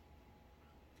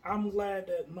 I'm glad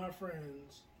that my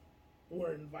friends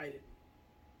were invited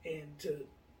and to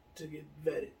get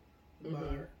vetted by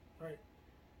her. Right?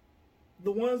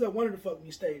 The ones that wanted to fuck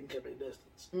me stayed and kept their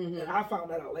distance. And I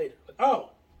found that out later. Like, oh,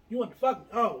 you want to fuck me?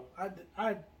 Oh,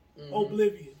 I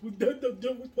oblivious. Dumb.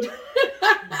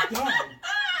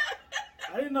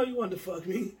 I didn't know you wanted to fuck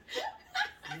me.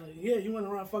 I'm like, yeah, you went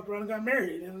around, fucked around, and got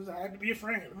married, and I had to be a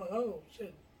friend. I'm like, oh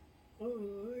shit, I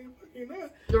ain't fucking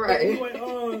not. Right. But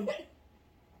anyway,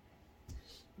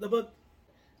 but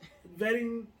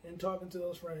vetting and talking to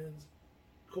those friends,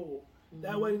 cool.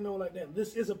 That way you know, like, damn,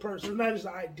 this is a person. It's not just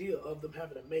the idea of them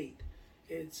having a mate.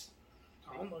 It's,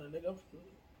 I don't know that nigga.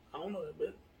 I don't know that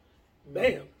bit.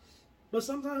 Bam. But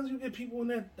sometimes you get people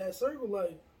in that circle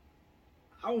like,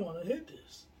 I want to hit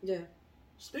this. Yeah.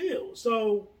 Still.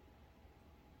 So,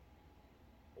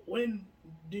 when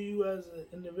do you as an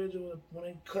individual, when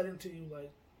they cut into you,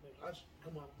 like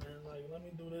come on, man, like, let me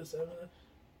do this.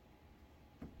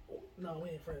 No, we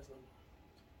ain't friends no more.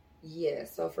 Yeah,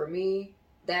 so for me,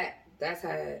 that has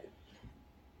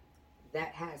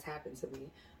happened to me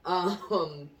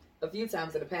a few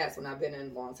times in the past when I've been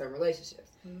in long-term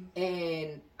relationships.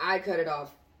 And I cut it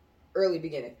off early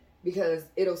beginning because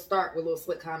it'll start with little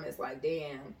slick comments like,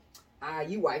 damn,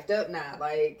 you wifed up now,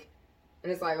 like,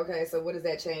 and it's like, okay, so what does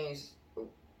that change?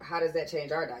 How does that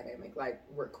change our dynamic? Like,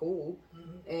 we're cool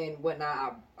and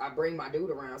whatnot. I bring my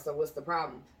dude around, so what's the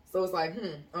problem? So it's like,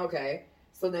 okay.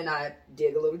 So then I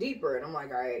dig a little deeper and I'm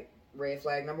like, all right, red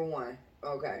flag number 1.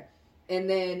 Okay. And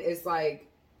then it's like,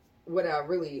 what I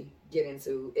really get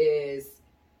into is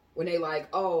when they like,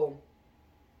 oh,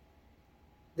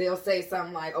 they'll say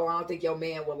something like, oh, I don't think your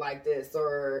man would like this.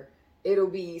 Or it'll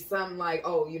be something like,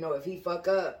 oh, if he fuck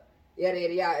up, yada,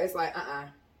 yada, yada. It's like,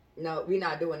 no, we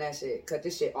not doing that shit. Cut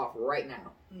this shit off right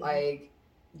now. Like,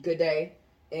 good day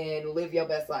and live your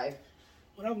best life.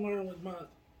 What I've learned with my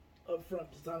upfront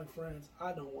platonic friends,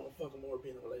 I don't want to fuck them or be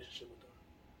in a relationship with them.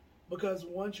 Because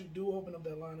once you do open up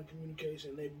that line of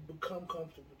communication, they become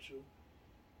comfortable with you.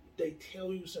 They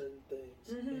tell you certain things,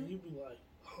 and you be like,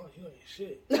 "Oh, you ain't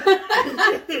shit."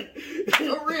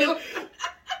 For real.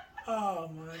 Oh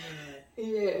my god.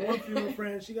 Yeah. One female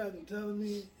friend, she got to telling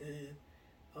me, and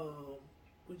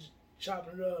we just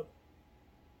chopping it up,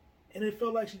 and it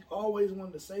felt like she always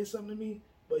wanted to say something to me,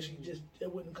 but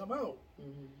it wouldn't come out.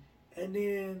 And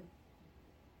then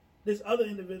this other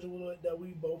individual that we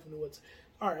both knew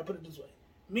all right, I put it this way.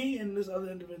 Me and this other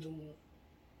individual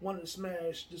wanted to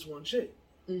smash this one chick.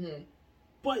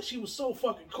 But she was so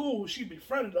fucking cool, she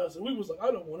befriended us, and we was like, I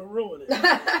don't want to ruin it.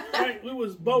 Right? We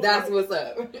was both That's like, what's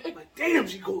up. Like, damn,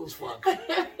 she cool as fuck.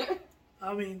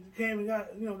 I mean, came and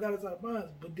got us out of bonds.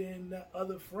 But then that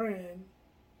other friend,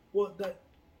 that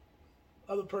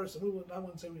other person, I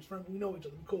wouldn't say we was friends, but we know each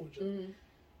other, we cool with each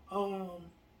other.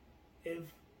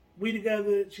 If we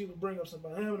together, she would bring up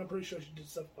something about him, and I'm pretty sure she did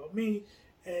stuff about me,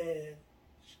 and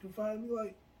she confided in me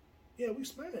like, yeah, we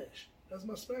smash. That's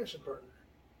my smashing partner.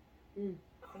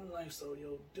 I'm like, so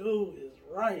yo, dude is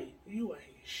right. You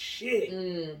ain't shit.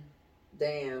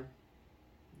 Damn.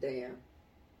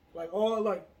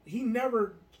 He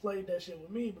never played that shit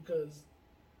with me because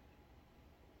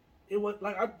it was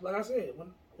like I said,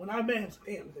 when I met him,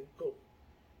 damn, I think cool.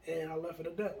 And I left it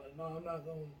at that. Like, no, I'm not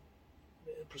gonna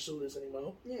pursue this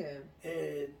anymore. Yeah.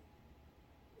 And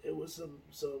it was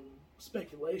some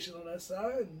speculation on that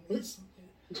side, and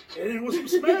it was some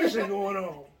smashing going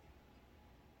on.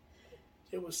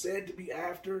 It was said to be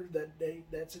after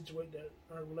that situation, that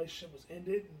her relationship was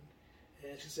ended,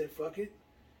 and she said, "Fuck it,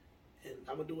 and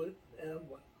I'm gonna do it." And I'm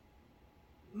like,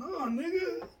 "No,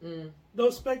 nigga."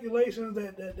 Those speculations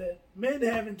that men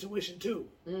have intuition too.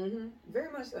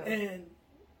 Very much so. And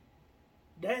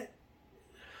that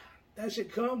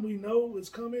should come. We know it's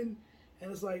coming, and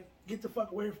it's like, get the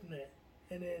fuck away from that.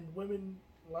 And then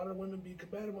a lot of women be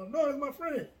combative on, no, it's my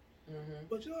friend.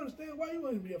 But you don't understand why you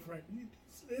want to be a friend.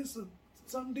 It's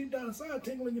something deep down inside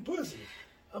tingling your pussy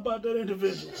about that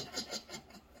individual.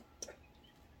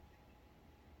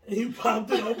 And you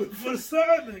popped it open for the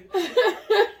side nigga.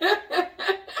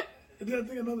 And then I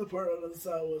think another part on the other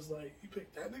side was like, you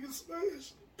picked that nigga to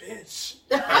smash? Bitch.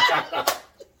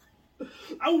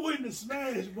 I wouldn't have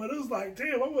smashed, but it was like,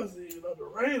 damn, I wasn't even on the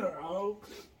radar, ho.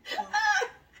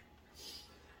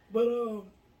 But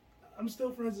I'm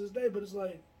still friends to this day, but it's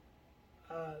like,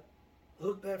 I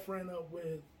hooked that friend up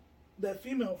with that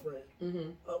female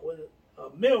friend, up with a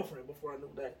male friend before I knew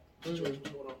that situation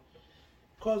was going on.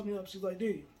 Calls me up, she's like,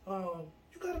 D,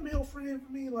 you got a male friend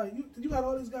for me? Like, you got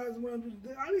all these guys around you.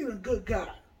 I need a good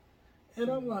guy. And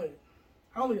I'm like,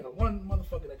 I only got one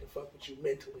motherfucker that can fuck with you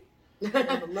mentally. On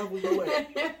the level you're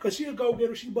at. Because she a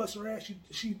go-getter, she busts her ass,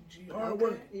 she hard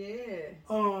working. Yeah.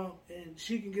 And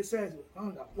she can get sassy. I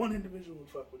only got one individual who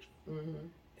fuck with you.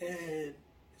 And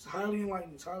it's highly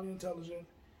enlightened, it's highly intelligent.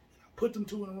 I put them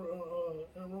two in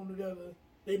a room together.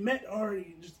 They met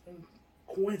already just in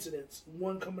coincidence.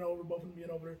 One coming over, both of them being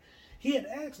over there. He had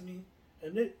asked me,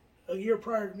 and a year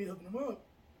prior to me hooking him up,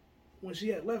 when she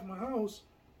had left my house,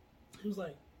 he was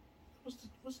like, what's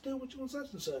the deal with you and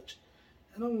such and such?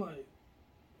 And I'm like,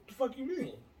 what the fuck you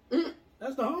mean?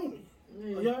 That's the homie.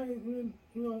 Y'all ain't,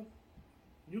 you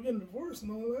getting divorced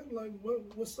and all that. Like,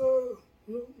 what's you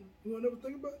want to never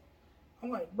think about it? I'm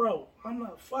like, bro, I'm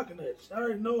not fucking that. I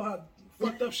already know how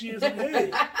fucked up she is in the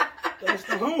head. That's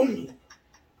the homie.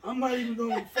 I'm not even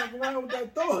going to fuck around with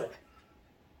that thought.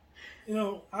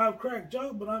 I've cracked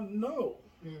jokes, but I know.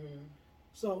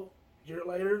 So, a year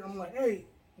later, I'm like, hey,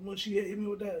 when she hit me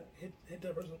with that, hit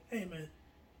that person, hey, man,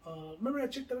 remember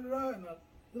that chick that I died? And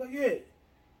he's like, yeah.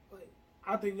 Like,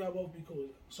 I think y'all both be cool.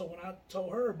 So when I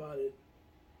told her about it,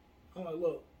 I'm like,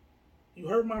 look, you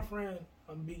hurt my friend,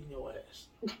 I'm beating your ass.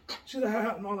 She's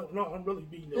like, no, I'm really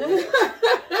beating your ass.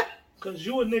 Because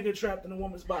you a nigga trapped in a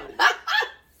woman's body.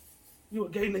 You a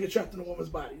gay nigga trapped in a woman's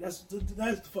body. That's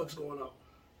the fuck's going on.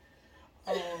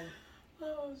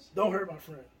 Don't hurt my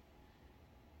friend.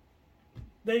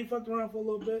 They fucked around for a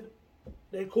little bit.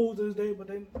 They cool to this day, but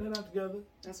they're not together.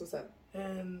 That's what's up.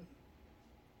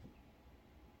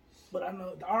 But I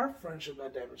know our friendship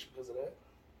got damaged because of that.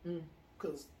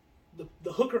 Because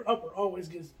the hooker upper always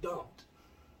gets dumped.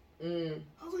 I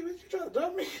was like, bitch, you trying to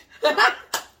dump me?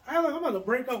 I'm about to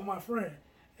break up with my friend.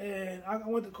 And I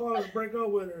went to call her to break up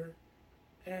with her.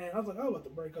 And I was like, I was about to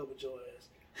break up with your ass.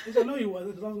 She said, no, you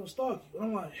wasn't, because I was going to stalk you. And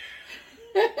I'm like,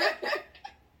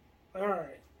 all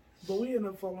right. But we ended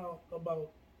up falling out about,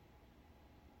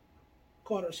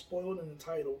 called her spoiled and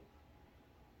entitled.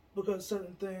 Because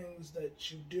certain things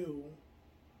that you do,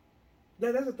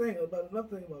 that's the thing, another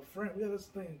thing about friends, that's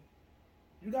the thing.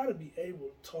 you got to be able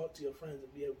to talk to your friends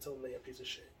and be able to tell them they a piece of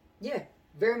shit. Yeah,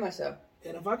 very much so.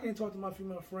 And if I can't talk to my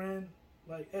female friend,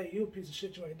 like, hey, you a piece of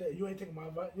shit, you ain't that. You ain't taking my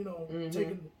advice,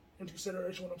 taking into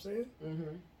consideration what I'm saying.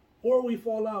 Mm-hmm. Or we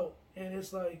fall out, and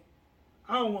it's like,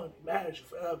 I don't want to be mad at you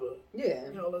forever. Yeah.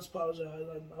 Let's apologize.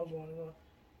 I was wrong.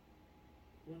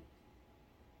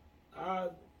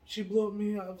 She blew up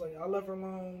me. I was like, I left her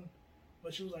alone.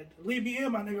 But she was like, leave me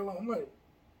and my nigga alone. I'm like,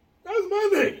 that's my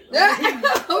nigga.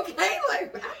 Okay,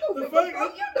 like, the fuck?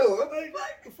 What you doing?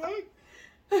 Like, the fuck?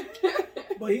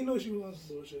 But he knew she was on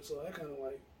some bullshit, so I kind of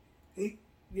like,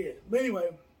 yeah. But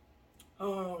anyway,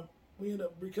 we ended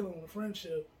up rekindling the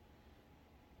friendship.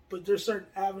 But there's certain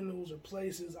avenues or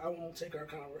places I won't take our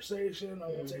conversation. I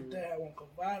won't take that. I won't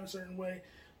confide a certain way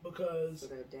because so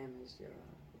that damaged your.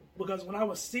 Because when I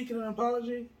was seeking an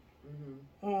apology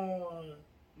on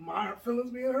my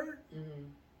feelings being hurt,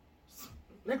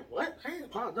 nigga, what? I ain't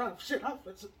apologizing for shit. I'll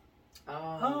fix it.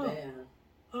 Oh, damn.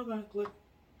 Okay, click.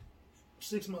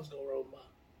 6 months ago, rolled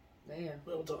by. Damn.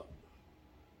 We don't talk.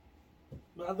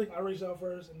 But I think I reached out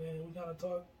first, and then we kind of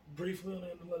talked briefly, and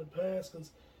then let it pass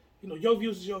because. Your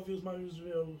views is your views, my views is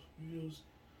your views.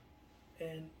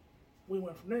 And we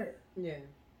went from there. Yeah.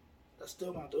 That's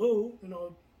still my dude.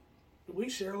 We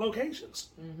share locations.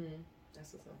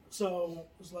 That's what's up. So,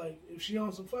 it's like, if she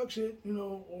on some fuck shit,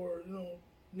 or,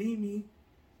 need me,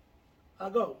 I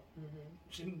go.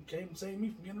 She came and saved me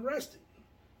from getting arrested.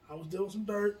 I was dealing with some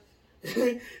dirt,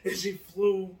 and she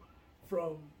flew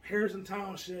from Harrison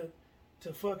Township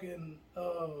to fucking,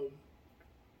 fuck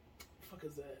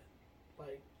is that?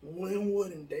 Like,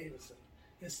 Linwood and Davidson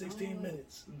in 16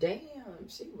 minutes. Damn,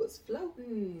 she was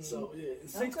floating. So, yeah, in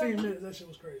 16 minutes, that shit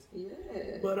was crazy.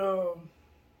 Yeah. But,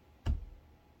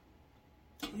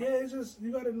 yeah, it's just,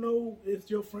 you gotta know if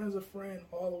your friend's a friend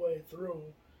all the way through.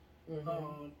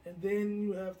 And then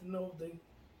you have to know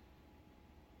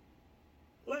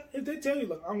if they tell you,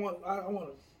 look, I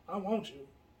want you,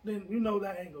 then you know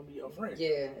that ain't gonna be your friend.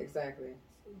 Yeah, exactly.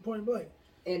 Point blank.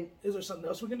 And is there something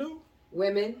else we can do?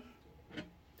 Women,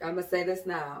 I'm going to say this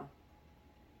now.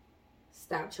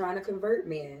 Stop trying to convert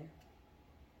men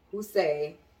who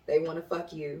say they want to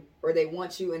fuck you or they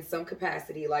want you in some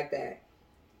capacity like that.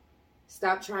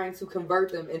 Stop trying to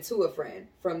convert them into a friend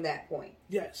from that point.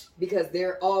 Yes. Because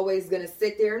they're always going to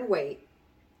sit there and wait,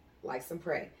 like some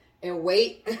prey, and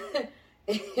wait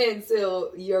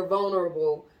until you're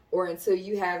vulnerable or until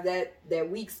you have that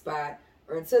weak spot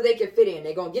or until they can fit in.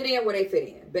 They're going to get in where they fit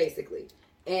in, basically.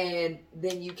 And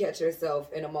then you catch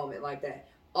yourself in a moment like that.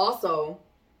 Also,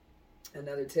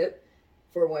 another tip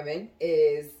for women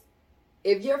is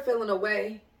if you're feeling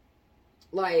away,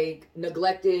 like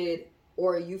neglected,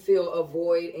 or you feel a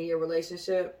void in your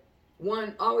relationship,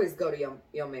 one, always go to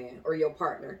your man or your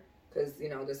partner. Because,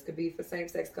 this could be for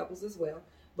same-sex couples as well.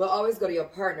 But always go to your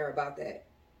partner about that.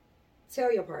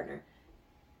 Tell your partner.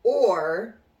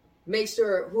 Or make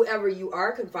sure whoever you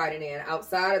are confiding in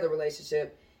outside of the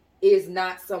relationship is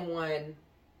not someone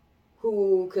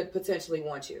who could potentially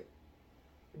want you.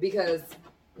 Because,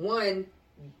 one,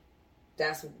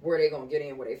 that's where they're going to get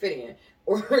in, where they fit in.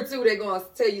 Or two, they're going to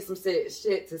tell you some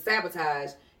shit to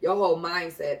sabotage your whole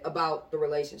mindset about the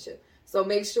relationship. So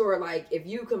make sure, like, if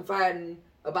you confiding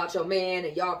about your man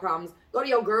and y'all problems, go to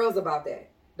your girls about that.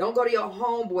 Don't go to your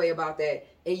homeboy about that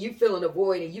and you feeling a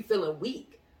void and you feeling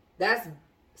weak. That's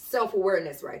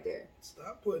self-awareness right there.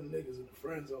 Stop putting niggas in the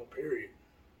friend zone, period.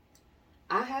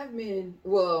 I have men,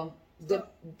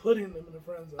 putting them in the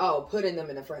friend zone. Oh, putting them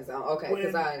in the friend zone. Okay,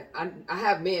 because I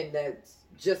have men that's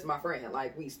just my friend.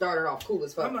 Like, we started off cool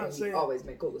as fuck and we've always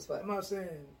been cool as fuck. I'm not saying,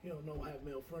 don't have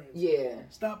male friends. Yeah.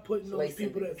 Stop putting those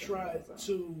people that try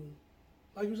to,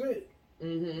 like you said,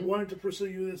 wanted to pursue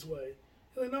you this way.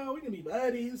 You're like, no, we can be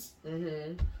baddies. No,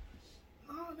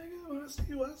 nigga, when I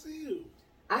see you.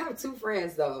 I have two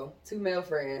friends, though. Two male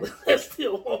friends. I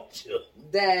still want you.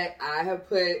 That I have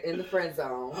put in the friend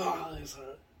zone. Oh, that's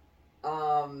hurt.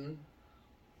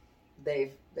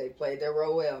 They've played their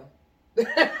role well.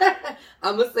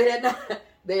 I'm going to say that now.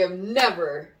 They have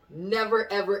never,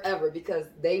 ever, ever, because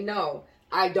they know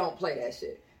I don't play that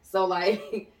shit. So,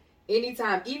 like,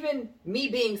 anytime, even me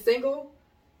being single,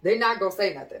 they're not going to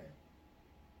say nothing.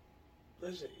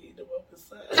 That shit eat them up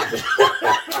inside.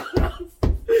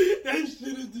 That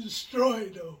shit is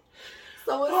destroyed, though.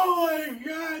 So oh my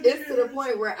God. It's to the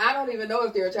point where I don't even know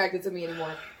if they're attracted to me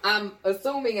anymore. I'm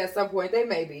assuming at some point they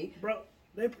may be. Bro,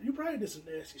 you probably did some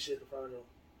nasty shit if I know.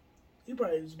 You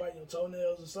probably was biting your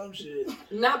toenails or some shit.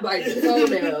 Not biting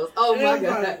toenails. Oh my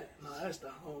God. Like, nah, that's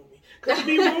the homie. Because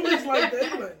be moments like that,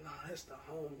 you're like, nah, that's the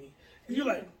homie. You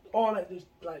like all that, just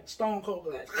like stone cold,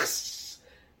 like,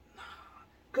 nah.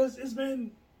 Because it's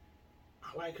been, I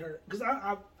I like her because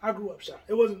I grew up shy.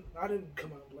 I didn't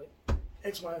come out like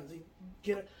X, Y, and Z.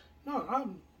 Get it? No,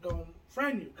 I'm gonna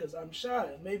friend you because I'm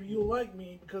shy. Maybe you'll like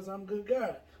me because I'm a good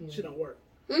guy. Shit don't work.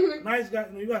 Nice guy.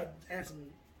 You gotta add some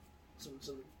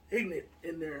ignorant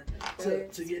in there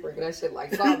to get that shit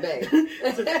like Salt Bay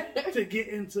to get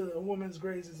into a woman's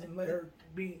graces and let her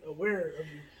be aware of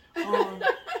you.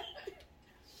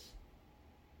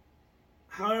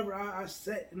 However, I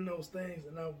sat in those things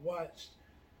and I watched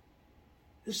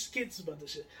the skits about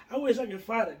this shit. I wish I could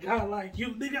find a guy like you,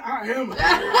 nigga. I am.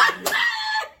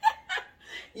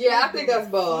 Yeah, I think that's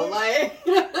bold. Like,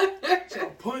 I'll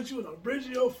punch you in the bridge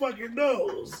of your fucking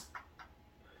nose.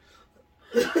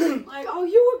 Like, oh,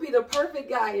 you would be the perfect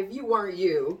guy if you weren't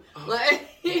you. Like,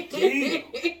 damn.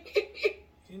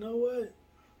 You know what?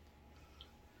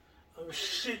 I'm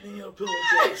shitting in your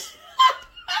pillowcase.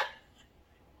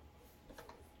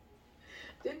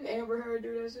 Didn't Amber Heard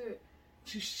do that shit?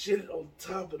 She shitted on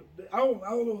top of the bed. I don't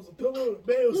know if it was a pillow or the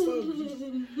bed or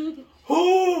something.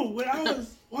 Oh, when I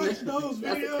was watching those videos,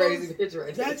 that's a crazy picture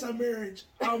right there. That's a marriage.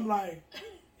 I'm like,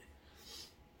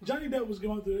 Johnny Depp was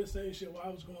going through this same shit while I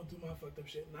was going through my fucked up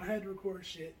shit. And I had to record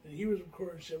shit, and he was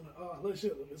recording shit. I'm like, oh, let's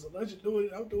shit. So let's just do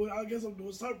it. I'm doing. I guess I'm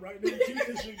doing something right now to keep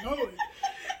this shit going.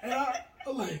 And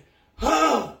I'm like,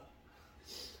 huh.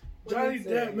 Johnny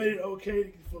Depp made it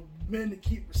okay for men to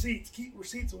keep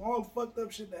receipts of all the fucked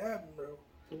up shit that happened, bro.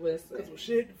 Listen. Because when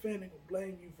shit defending, will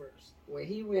blame you first. When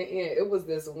he went in, it was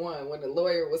this one when the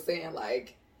lawyer was saying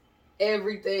like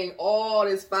everything, all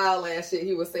this foul ass shit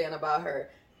he was saying about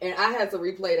her. And I had to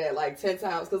replay that like 10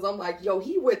 times because I'm like, yo,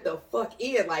 he went the fuck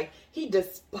in. Like, he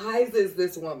despises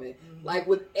this woman, like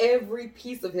with every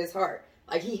piece of his heart.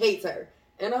 Like, he hates her.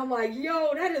 And I'm like,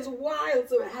 yo, that is wild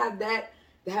to have that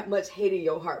much hate in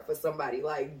your heart for somebody.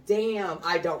 Like, damn,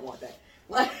 I don't want that.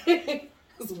 Like,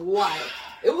 it's wild.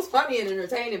 It was funny and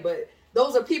entertaining, but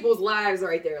those are people's lives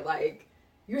right there. Like,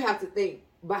 you have to think,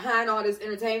 behind all this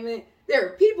entertainment, there are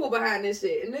people behind this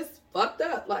shit, and it's fucked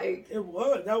up. Like, it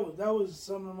was. That was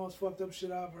some of the most fucked up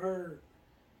shit I've heard.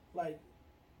 Like,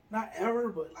 not ever,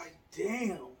 but like,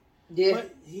 damn. Yeah.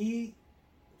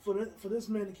 But for this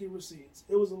man to keep receipts,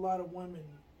 it was a lot of women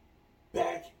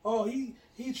back. Oh, he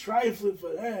trifling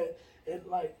for that, and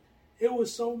like, it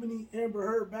was so many Amber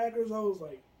Heard backers. I was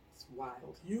like, it's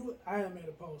wild. I had made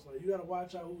a post like, you gotta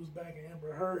watch out who's backing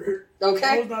Amber Heard.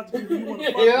 Okay. Those not the people you want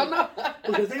to fuck with,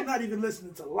 because they're not even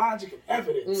listening to logic and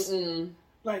evidence.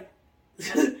 Like,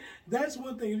 that's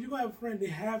one thing. If you're gonna have a friend, they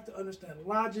have to understand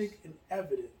logic and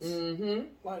evidence.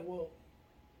 Like, well,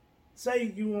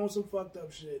 say you want some fucked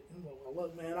up shit. Well,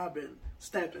 look, man, I've been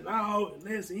stepping out and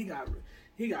this, and he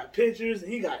got pictures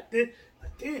and he got this.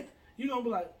 Like, damn, you gonna be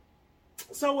like,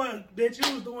 so what, bitch?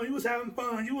 You was having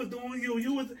fun. You was doing you.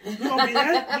 You gonna be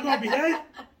that? You gonna be that?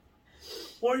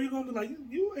 Or you gonna be like,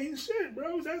 you ain't shit,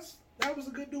 bro. That was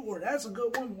a good dude. Or that's a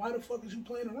good woman. Why the fuck is you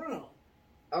playing around?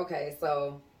 Okay,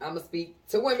 so I'm gonna speak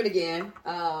to women again,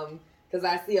 because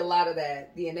I see a lot of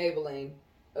that, the enabling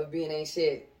of being ain't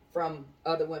shit from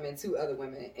other women to other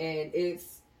women, and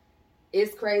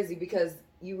it's crazy because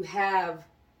you have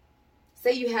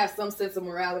some sense of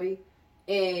morality,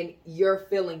 and you're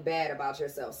feeling bad about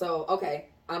yourself. So, okay,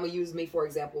 I'm gonna use me for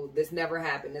example. This never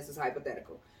happened. This is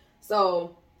hypothetical.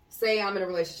 So, say I'm in a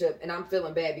relationship and I'm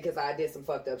feeling bad because I did some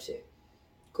fucked up shit.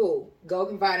 Cool. Go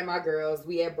confide in my girls.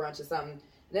 We at brunch or something.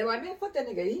 They're like, man, fuck that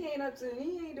nigga. He ain't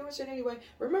doing shit anyway.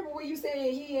 Remember when you said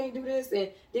he ain't do this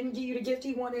and didn't give you the gift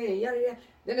he wanted and yada yada.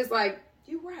 Then it's like,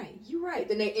 you right.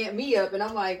 Then they amp me up and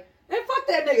I'm like, man, fuck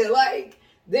that nigga. Like,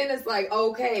 then it's like,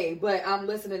 okay, but I'm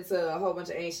listening to a whole bunch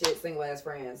of ain't shit single ass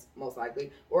friends, most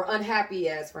likely, or unhappy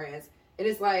ass friends. And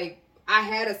it's like, I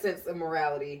had a sense of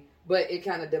morality, but it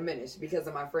kind of diminished because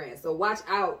of my friends. So watch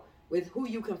out with who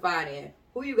you confide in,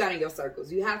 who you got in your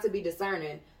circles. You have to be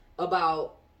discerning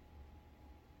about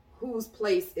whose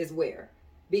place is where.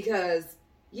 Because,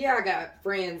 yeah, I got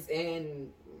friends,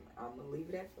 and I'm going to leave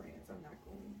it at friends. I'm not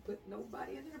going to put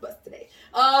nobody in their bus today.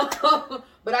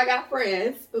 But I got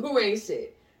friends who ain't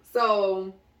shit.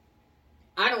 So,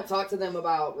 I don't talk to them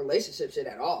about relationship shit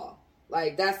at all.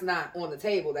 Like, that's not on the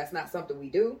table. That's not something we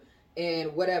do.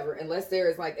 And whatever, unless there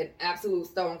is like an absolute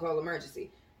stone cold emergency.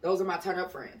 Those are my turn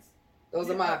up friends. Those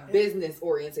are my business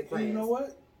oriented friends. You know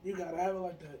what? You gotta have it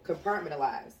like that.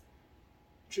 Compartmentalized.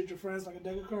 Treat your friends like a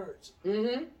deck of cards.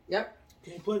 Yep.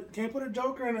 Can't put a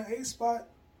joker in an ace spot.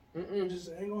 It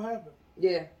just ain't gonna happen.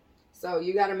 Yeah. So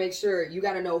you gotta make sure you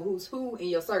gotta know who's who in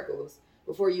your circles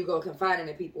before you go confiding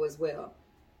in people as well.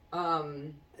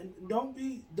 And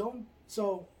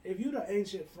so if you're the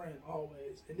ancient friend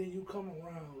always, and then you come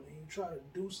around and you try to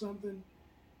do something,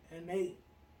 and they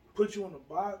put you in a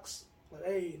box, like,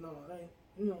 hey, no,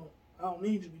 I don't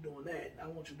need you to be doing that. I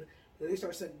want you to. They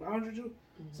start setting boundaries.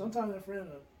 Sometimes that friend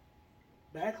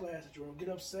backlash at you or get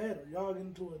upset or y'all get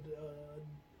into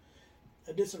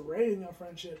a disarray in your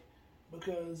friendship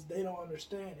because they don't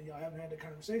understand and y'all haven't had the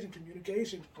conversation.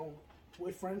 Communication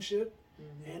with friendship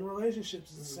and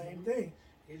relationships is the same thing.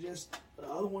 It's just the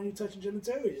other one you touching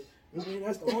genitalia. I mean,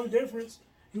 that's the only difference.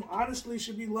 You honestly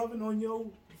should be loving on your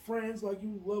friends like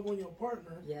you love on your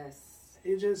partner. Yes.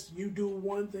 It's just you do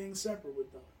one thing separate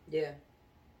with them. Yeah.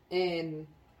 And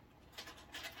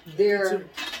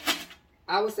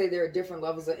I would say there are different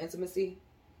levels of intimacy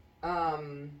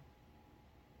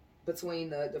between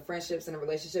the friendships and the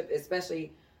relationship,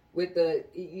 especially with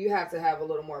you have to have a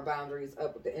little more boundaries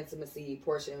up with the intimacy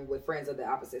portion with friends of the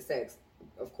opposite sex,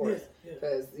 of course,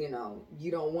 because you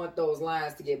don't want those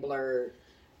lines to get blurred.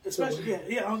 Especially,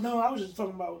 no, I was just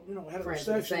talking about friends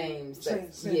of the same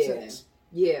sex.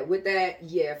 Yeah, with that,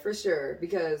 yeah, for sure,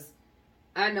 because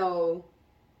I know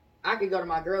I could go to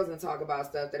my girls and talk about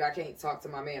stuff that I can't talk to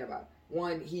my man about.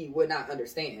 One, he would not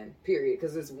understand, period,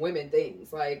 because it's women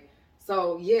things. Like,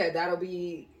 so, yeah,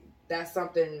 that's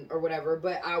something or whatever,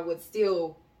 but I would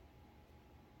still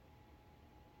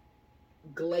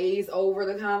glaze over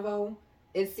the convo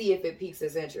and see if it piques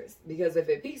his interest. Because if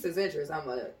it piques his interest, I'm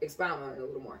going to expound on it a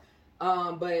little more.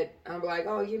 But I'm like,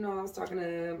 oh, I was talking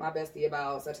to my bestie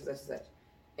about such and such and such.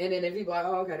 And then if he's like,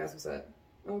 oh, okay, that's what's up.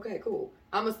 Okay, cool.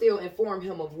 I'm going to still inform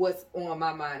him of what's on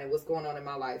my mind and what's going on in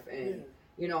my life and,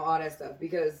 all that stuff.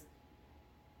 Because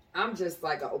I'm just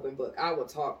like an open book. I will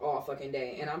talk all fucking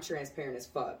day and I'm transparent as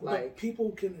fuck. Like,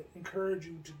 people can encourage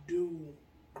you to do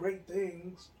great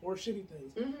things or shitty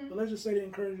things. But let's just say they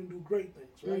encourage you to do great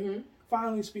things, right?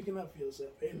 Finally speaking up for yourself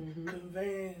and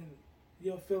conveying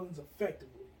your feelings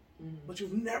effectively. But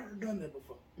you've never done that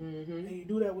before. And you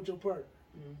do that with your partner.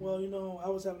 Well, I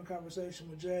was having a conversation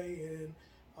with Jay and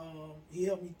he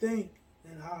helped me think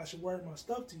and how I should word my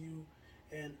stuff to you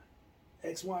and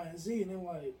X, Y, and Z. And then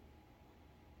like,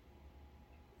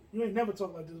 you ain't never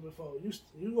talked like this before.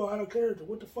 You go out of character.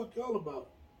 What the fuck y'all about?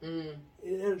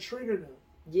 It'll trigger them.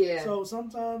 Yeah. So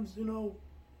sometimes,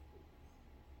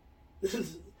 this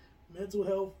is mental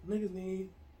health. Niggas need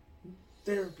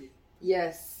therapy.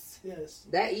 Yes.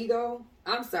 That ego.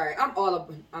 I'm sorry.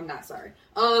 I'm not sorry.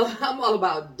 I'm all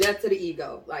about death to the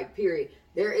ego. Like, period.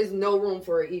 There is no room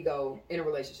for an ego in a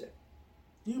relationship.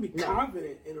 You can be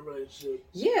confident in a relationship.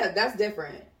 Yeah, that's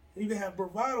different. You can have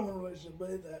bravado in a relationship,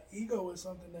 but the ego is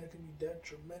something that can be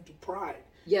detrimental. Pride.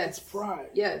 Yes. It's pride.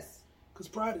 Yes. Because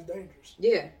pride is dangerous.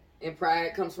 Yeah. And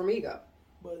pride comes from ego.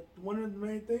 But one of the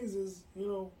main things is,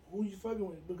 who you fucking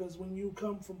with. Because when you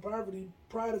come from poverty,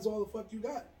 pride is all the fuck you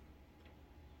got.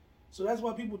 So that's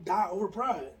why people die over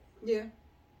pride. Yeah.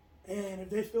 And if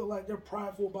they feel like they're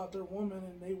prideful about their woman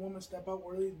and they woman step out,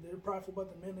 or they're prideful about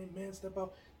the men step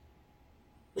out,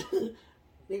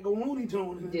 they go Looney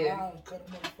Tunes and their eyes cut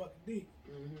them motherfucking deep.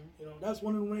 That's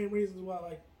one of the main reasons why,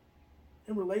 like,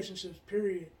 in relationships,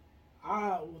 period,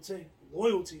 I will take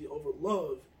loyalty over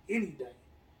love any day.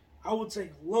 I would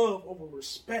take love over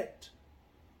respect.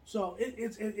 So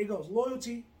it goes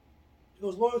loyalty,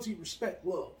 respect,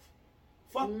 love.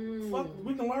 Fuck,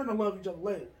 we can learn to love each other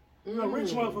later.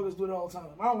 Rich motherfuckers do it all the time.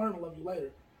 I'll learn to love you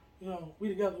later. We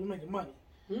together, we making money.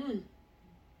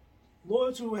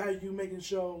 Loyalty will have you making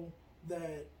sure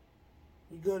that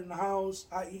we good in the house,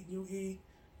 I eat,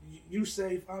 you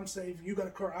safe, I'm safe, you got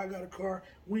a car, I got a car.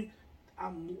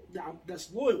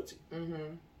 That's loyalty.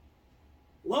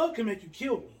 Love can make you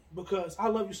kill me because I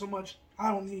love you so much,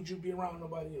 I don't need you to be around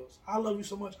nobody else. I love you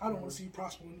so much, I don't want to see you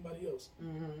prosper with anybody else.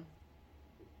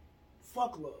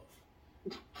 Fuck love.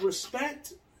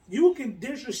 Respect, you can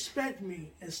disrespect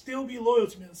me and still be loyal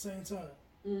to me at the same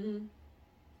time.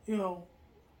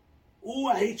 Ooh,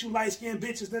 I hate you light-skinned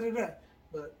bitches, da-da-da.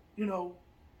 But,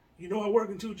 I work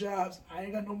in 2 jobs. I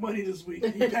ain't got no money this week.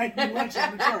 You packed me lunch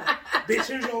in the car. Bitch,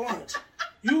 here's your lunch.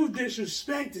 You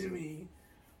disrespected me,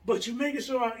 but you making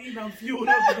sure I'm eating, I'm fueled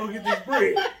up to go get this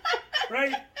bread.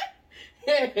 Right?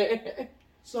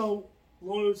 So,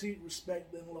 loyalty,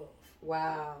 respect, and love.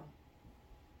 Wow.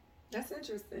 That's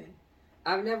interesting.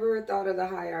 I've never thought of the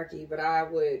hierarchy, but I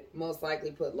would most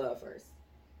likely put love first.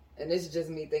 And this is just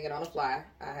me thinking on the fly.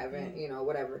 I haven't,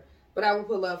 whatever. But I would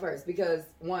put love first because,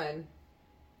 one,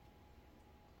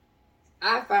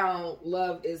 I found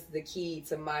love is the key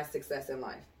to my success in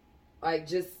life. Like,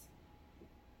 just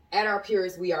at our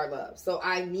purest, we are love. So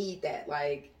I need that.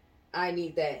 Like, I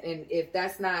need that. And if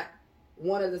that's not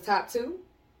one of the top 2,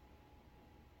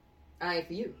 I ain't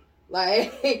for you.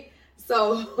 Like,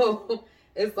 so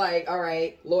it's like, all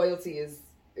right, loyalty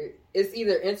it's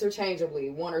either interchangeably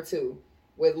 1 or 2.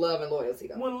 with love and loyalty,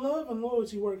 though. When love and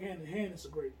loyalty work hand in hand, it's a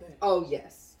great thing. Oh,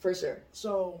 yes, for sure.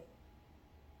 So,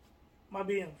 my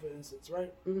BM, for instance,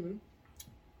 right? Mm-hmm.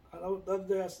 I know the other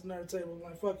day I was sitting at the table, I'm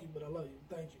like, fuck you, but I love you.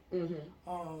 Thank you.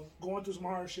 Mm-hmm. Going through some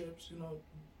hardships, you know,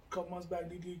 a couple months back,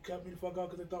 DD cut me the fuck out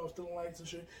because they thought I was stealing lights and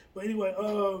shit. But anyway,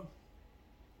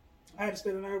 I had to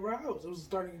stay the night at her house. It was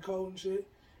starting to get cold and shit.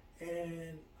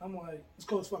 And I'm like, it's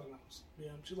cold as fucking house.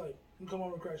 Yeah, she's like, you can come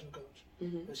over and crash on the couch.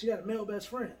 Mm-hmm. And she had a male best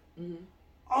friend. Mm-hmm.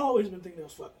 Always been thinking they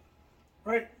was fucking.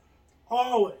 Right?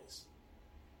 Always.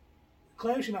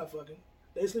 Claim she not fucking.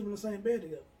 They sleep in the same bed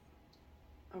together.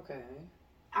 Okay.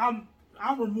 I'm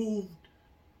removed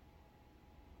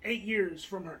 8 years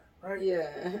from her, right?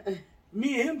 Yeah.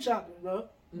 Me and him chopping it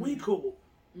up. Mm-hmm. We cool.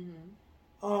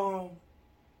 Mm-hmm.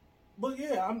 But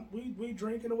yeah, we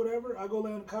drinking or whatever. I go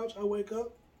lay on the couch. I wake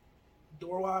up,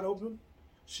 door wide open.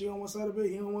 She on one side of the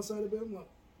bed. He on one side of the bed.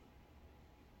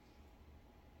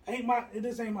 I'm like,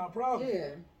 this ain't my problem.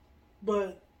 Yeah.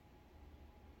 But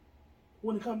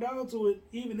when it come down to it,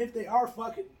 even if they are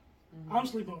fucking, mm-hmm. I'm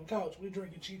sleeping on the couch. We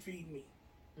drinking. She feeding me.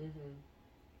 Mm-hmm.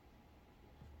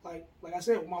 Like I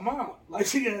said with my mom. Like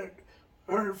she had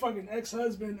her fucking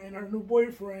ex-husband and her new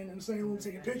boyfriend in the same room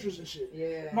taking pictures and shit.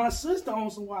 Yeah. My sister on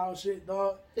some wild shit,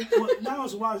 dog. But now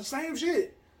it's wild, same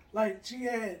shit. Like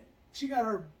she got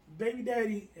her baby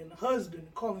daddy and husband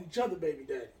calling each other baby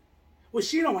daddy. Well,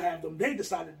 she don't have them. They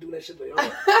decided to do that shit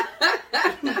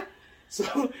later.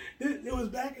 So it was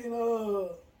back in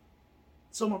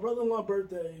so my brother-in-law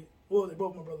birthday. Well, they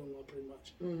both my brother-in-law pretty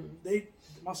much.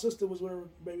 Mm-hmm. My sister was with her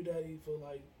baby daddy for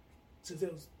like since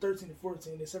it was 13 and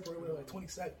 14. They separated when like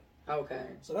 27. Okay.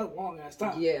 So that's a long ass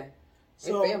time. Yeah.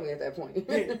 So, and family at that point.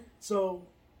 Yeah. So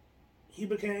he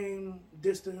became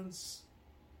distance,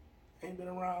 ain't been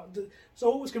around.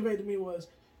 So what was conveyed to me was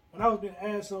when I was being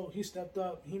an asshole, he stepped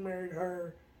up, he married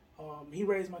her, he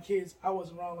raised my kids. I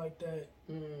wasn't around like that.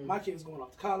 Mm. My kids going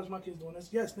off to college, my kids doing this.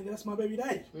 Yes, nigga, that's my baby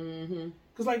daddy. Mm-hmm.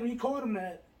 Cause like when he called him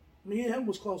that, me and him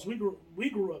was close. We grew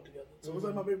up together. So it was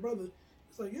like my baby brother.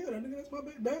 It's like, yeah, that nigga,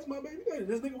 that's my baby daddy.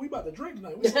 This nigga, we about to drink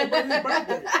tonight. We celebrating his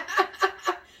birthday.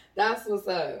 That's what's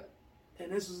up.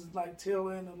 And this was like tail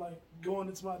end of like going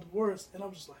into my divorce, and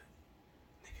I'm just like,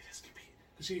 nigga, this could be.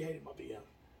 Cause she hated my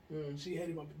BM. She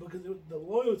hated my because it was the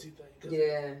loyalty thing. Cause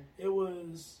yeah. It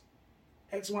was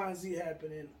X, Y, and Z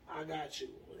happening. I got you.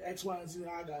 X, Y, and Z.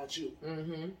 I got you.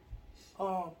 Mm-hmm.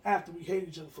 After we hated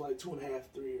each other for like 2.5,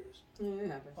 3 years. Yeah,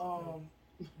 it happens.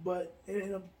 But it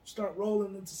ended up start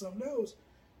rolling into something else.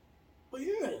 But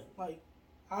yeah, like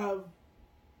I've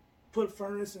put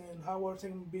furnace and hot water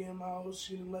tank in the BM house.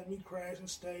 She didn't let me crash and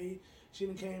stay. She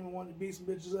didn't came and wanted to beat some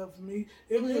bitches up for me.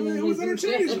 It was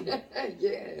interchangeable.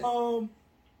 Yeah.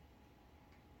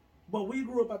 But we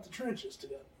grew up out the trenches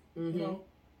together. Mm-hmm. You know,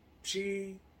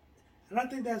 and I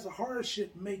think that's a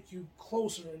hardship make you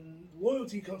closer, and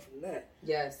loyalty comes from that.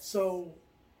 Yes. So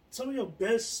some of your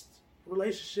best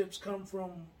relationships come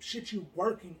from shit you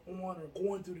working on or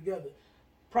going through together.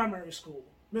 Primary school,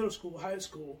 middle school, high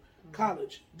school,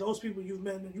 college. Those people you've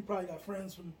met, and you probably got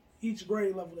friends from each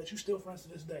grade level that you still friends to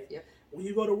this day. Yep. When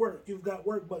you go to work, you've got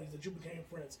work buddies that you became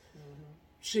friends. Mm-hmm.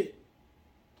 Shit.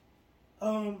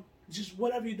 Just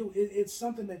whatever you do, it's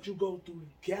something that you go through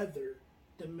together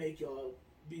to make y'all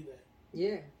be that.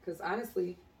 Yeah, because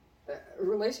honestly,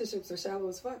 relationships are shallow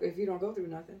as fuck if you don't go through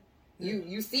nothing. Yeah.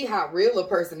 You see how real a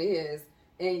person is,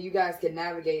 and you guys can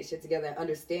navigate shit together and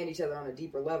understand each other on a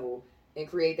deeper level and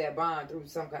create that bond through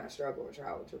some kind of struggle or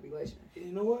trial or tribulation. You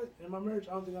know what? In my marriage,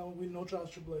 I don't think we no trials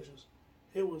and tribulations.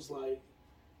 It was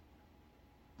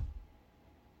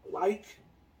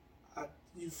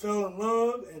you fell in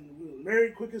love, and we were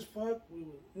married quick as fuck. We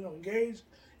were, engaged.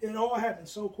 It all happened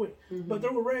so quick. Mm-hmm. But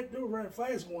there were red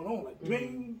flags going on, like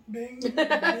bing, bing, bing,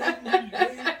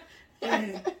 bing.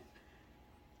 And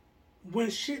when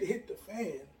shit hit the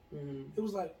fan, it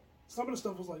was like, some of the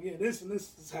stuff was like, yeah, this and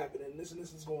this is happening, this and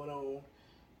this is going on.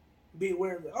 Be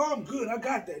aware of it. Oh, I'm good, I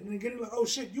got that. And then getting like, oh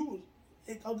shit,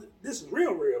 this is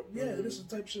real. Yeah, this is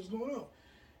the type of shit's going on.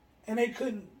 And they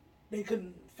couldn't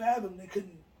fathom, they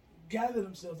couldn't gather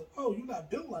themselves like, oh, you're not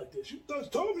built like this. You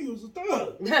told me you was a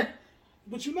thug.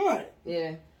 But you're not.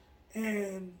 Yeah.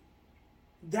 And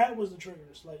that was the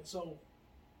triggers. Like, so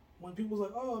when people was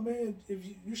like, oh man, if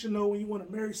you should know when you want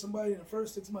to marry somebody in the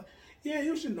first 6 months. Yeah,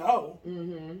 you should know.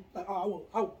 Mm-hmm. Like, oh,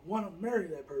 I want to marry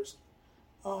that person.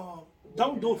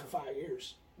 Don't do it for 5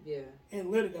 years. Yeah. And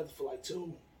live together for like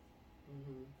 2.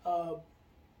 Mm-hmm.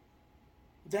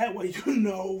 That way you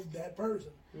know that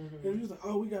person. Mm-hmm. If you was like,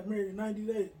 oh, we got married in 90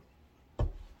 days.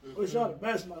 Well, y'all the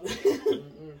best, mother.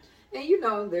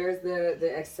 And there's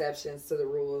the exceptions to the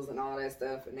rules and all that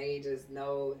stuff, and they just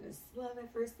know, and it's love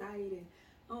at first sight, and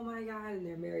oh my God, and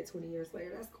they're married 20 years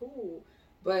later. That's cool.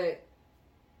 But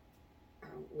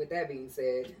with that being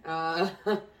said,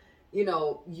 you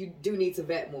know, you do need to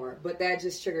vet more. But that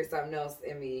just triggered something else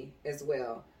in me as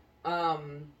well.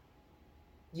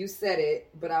 You said it,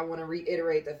 but I want to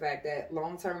reiterate the fact that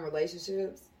long-term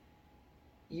relationships,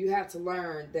 you have to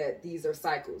learn that these are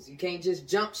cycles. You can't just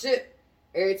jump ship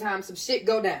every time some shit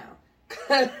go down.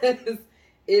 Because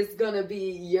it's going to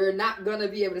be, you're not going to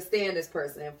be able to stand this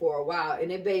person for a while.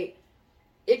 And it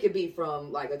could be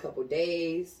from like a couple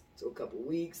days to a couple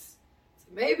weeks,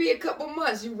 to maybe a couple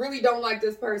months. You really don't like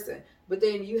this person. But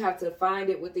then you have to find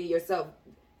it within yourself.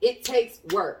 It takes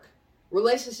work.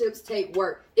 Relationships take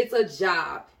work. It's a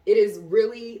job. It is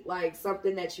really like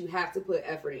something that you have to put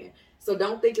effort in. So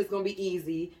don't think it's going to be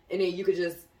easy and then you could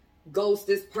just ghost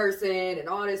this person and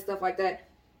all this stuff like that.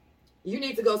 You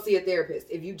need to go see a therapist.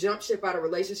 If you jump ship out of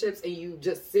relationships and you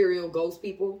just serial ghost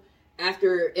people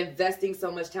after investing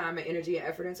so much time and energy and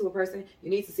effort into a person,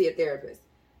 you need to see a therapist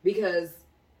because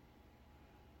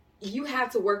you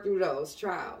have to work through those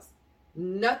trials.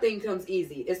 Nothing comes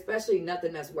easy, especially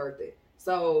nothing that's worth it.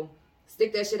 So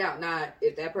stick that shit out. Now,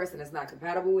 if that person is not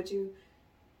compatible with you,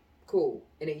 cool.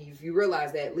 And if you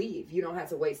realize that, leave. You don't have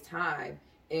to waste time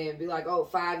and be like, oh,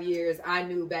 5 years, I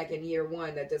knew back in year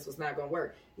 1 that this was not going to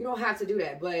work. You don't have to do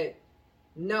that, but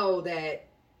know that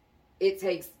it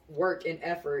takes work and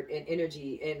effort and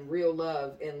energy and real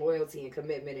love and loyalty and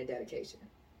commitment and dedication.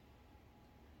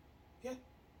 Yeah,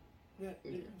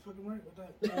 you're fucking right with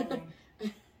that.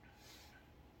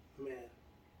 Man,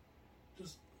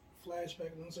 just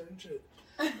flashbacking on certain shit.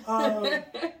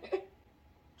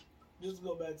 Just to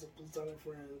go back to platonic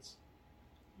friends.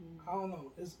 I don't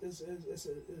know. It's a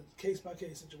case by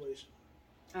case situation.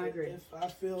 I agree. If I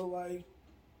feel like,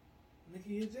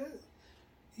 Nikki,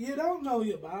 you don't know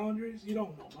your boundaries. You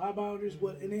don't know my boundaries.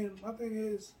 Mm-hmm. And then my thing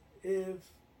is,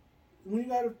 when you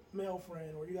got a male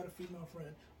friend or you got a female friend,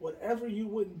 whatever you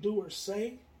wouldn't do or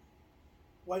say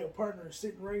while your partner is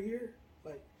sitting right here,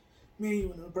 like me and you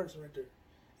and another person right there,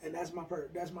 and that's my friend.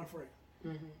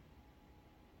 Mm-hmm.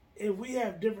 If we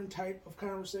have different type of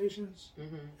conversations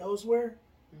elsewhere,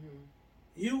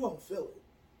 you won't feel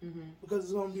it because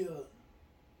it's gonna be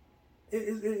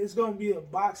it's gonna be a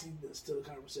boxiness to the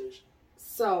conversation.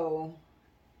 So,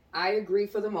 I agree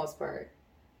for the most part.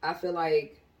 I feel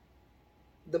like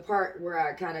the part where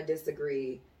I kind of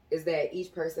disagree is that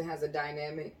each person has a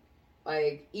dynamic.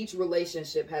 Like each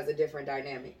relationship has a different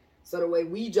dynamic. So the way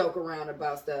we joke around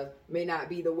about stuff may not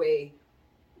be the way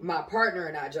my partner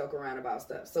and I joke around about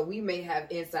stuff. So we may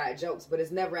have inside jokes, but it's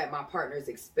never at my partner's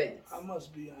expense. I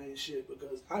must be I ain't shit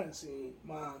because I didn't see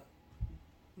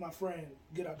my friend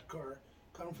get out the car,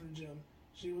 come from the gym.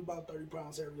 She was about 30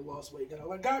 pounds heavier, lost weight. Got out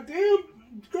like, God damn,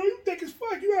 girl, you thick as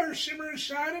fuck. You out here shimmering and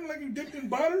shining like you dipped in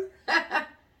butter.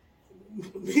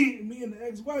 me and the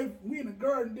ex-wife, we in the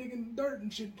garden digging dirt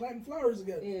and shit, planting flowers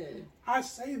together. Yeah. I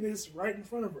say this right in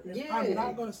front of her. I'm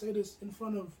not going to say this in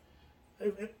front of...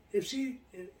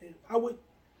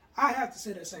 I have to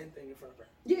say that same thing in front of her.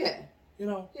 Yeah. You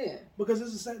know? Yeah. Because this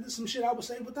is some shit I would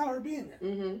say without her being there.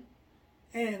 Mm-hmm.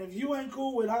 And if you ain't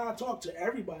cool with how I talk to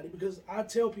everybody, because I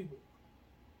tell people,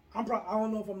 I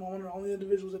don't know if I'm one of the only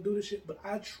individuals that do this shit, but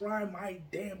I try my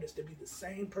damnedest to be the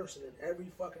same person in every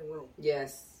fucking room.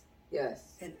 Yes. Yes.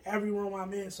 In every room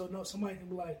I'm in, so no, somebody can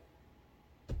be like,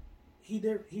 he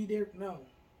there, no.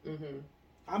 Mm-hmm.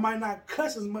 I might not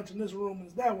cuss as much in this room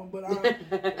as that one, but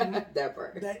that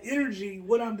part. That energy,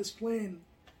 what I'm displaying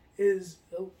is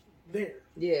there.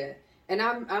 Yeah. And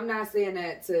I'm not saying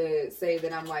that to say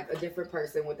that I'm like a different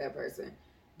person with that person.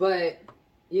 But,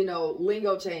 you know,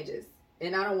 lingo changes.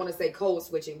 And I don't want to say code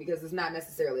switching because it's not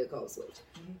necessarily a code switch.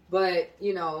 Mm-hmm. But,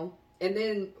 you know, and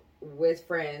then with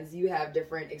friends, you have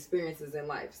different experiences in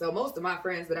life. So most of my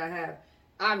friends that I have,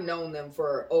 I've known them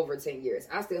for over 10 years.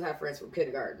 I still have friends from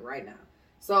kindergarten right now.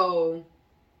 So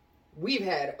we've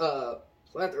had a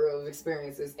plethora of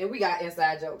experiences, and we got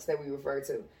inside jokes that we refer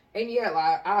to. And yeah,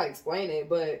 like, I'll explain it,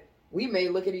 but we may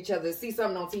look at each other, see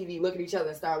something on TV, look at each other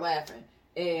and start laughing.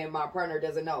 And my partner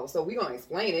doesn't know. So we're going to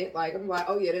explain it. Like, I'm like,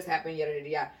 oh yeah, this happened, yada, yada,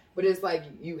 yada. But it's like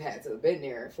you had to have been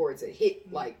there for it to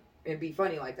hit, like, and be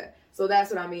funny like that. So that's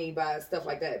what I mean by stuff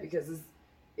like that, because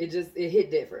it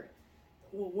hit different.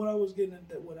 Well, what I was getting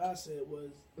at, what I said was,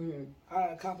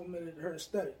 I complimented her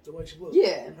aesthetic, the way she looked.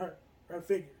 Yeah. And her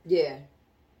figure. Yeah.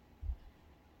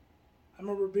 I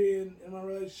remember being in my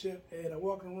relationship, and I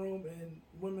walk in the room, and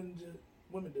women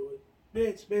do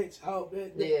it. Bitch, hoe,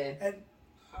 bitch. Yeah. And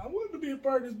I wanted to be a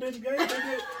part of this bitch game.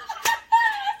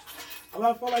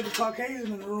 I felt like the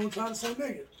Caucasian in the room trying to say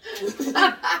nigga.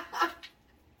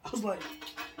 I was like,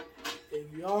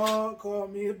 If y'all call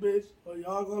me a bitch or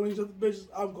y'all calling each other bitches,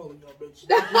 I'm calling y'all bitches.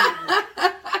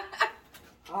 I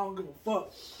don't give a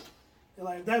fuck. And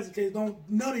like, if that's the case, none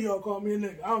of y'all call me a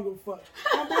nigga. I don't give a fuck.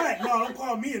 I'm black. No, don't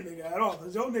call me a nigga at all.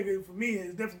 Because your nigga for me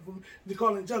is different from the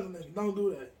calling each other nigga. Don't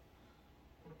do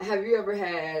that. Have you ever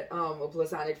had a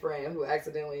platonic friend who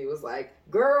accidentally was like,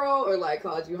 girl, or like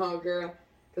called you homegirl?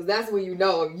 Because that's when you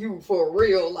know you for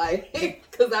real, like,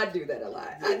 because I do that a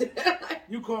lot.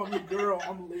 You call me girl,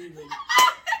 I'm leaving.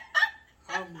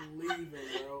 I'm leaving,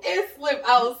 bro. It slipped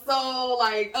out so,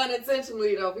 like,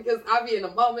 unintentionally, though, because I be in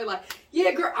a moment like,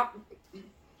 yeah, girl.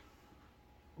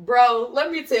 Bro,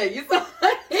 let me tell you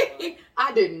something.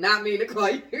 I did not mean to call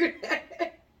you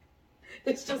that.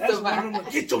 It's just that's why I'm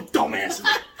like, get your dumb ass in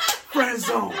the friend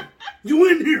zone. You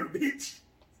in here, bitch.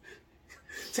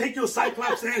 Take your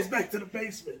Cyclops ass back to the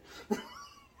basement.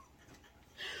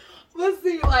 But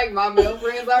see, like, my male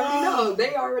friends already know.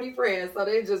 They already friends, so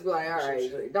they just be like, all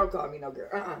right, don't call me no girl.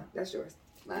 That's yours.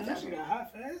 Not down she here. got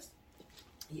hot fast?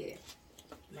 Yeah.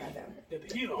 Not down here. Get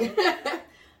the heat on.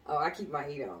 Oh, I keep my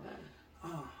heat on,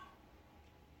 huh?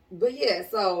 But yeah,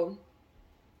 so,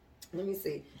 let me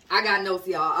see. I got notes,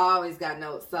 y'all. I always got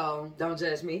notes, so don't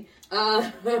judge me.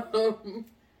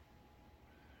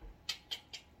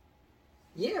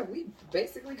 Yeah, we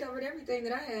basically covered everything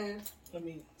that I have. Let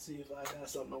me see if I got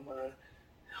something on mine.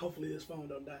 Hopefully this phone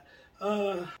don't die.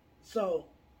 So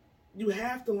you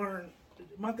have to learn.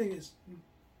 My thing is,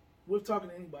 with talking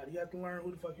to anybody, you have to learn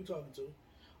who the fuck you're talking to.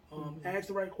 Ask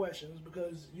the right questions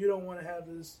because you don't want to have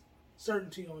this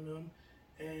certainty on them,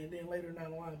 and then later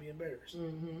down the line be embarrassed,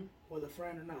 whether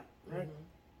friend or not, right?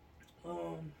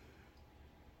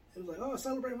 It was like, oh,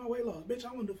 celebrate my weight loss, bitch.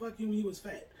 I wanted to fuck you when you was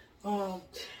fat.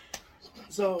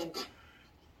 So.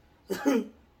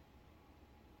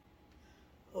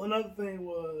 Another thing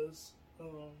was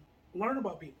learn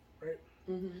about people, right?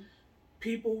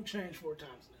 People change 4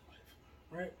 times in their life,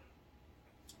 right?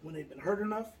 When they've been hurt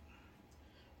enough,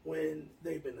 when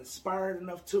they've been inspired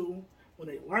enough to, when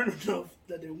they learn enough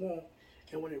that they won't,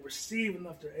 and when they receive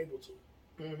enough they're able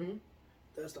to.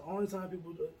 That's the only time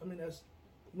people do. I mean, that's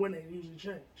when they usually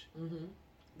change.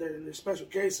 There's special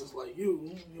cases like you're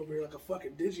over here like a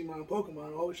fucking Digimon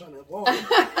Pokemon, always trying to evolve.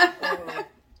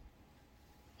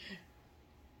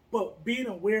 But being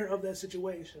aware of that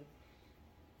situation,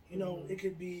 you know, it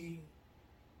could be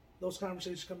those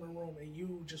conversations come in the room and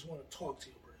you just want to talk to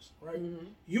your person, right?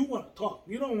 You want to talk.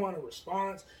 You don't want a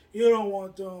response. You don't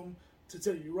want them to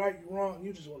tell you right, you're wrong.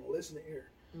 You just want to listen to hear.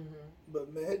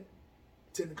 But men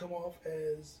tend to come off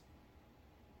as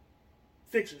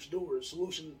fixers, doers,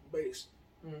 solution-based,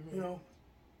 you know,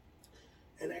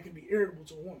 and that can be irritable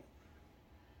to a woman.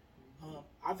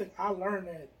 I think I learned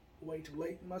that way too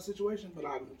late in my situation, but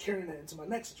I'm carrying that into my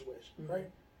next situation,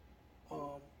 right?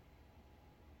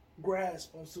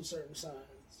 Grasp on certain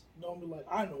signs. Don't be like,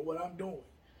 I know what I'm doing.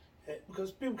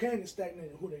 Because people can get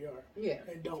stagnated in who they are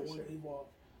and don't want to evolve.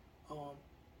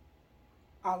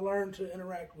 I learned to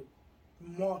interact with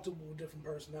multiple different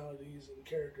personalities and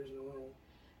characters in the room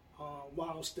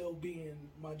while still being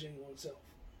my genuine self.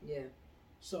 Yeah.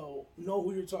 So know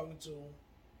who you're talking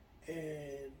to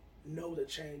and know that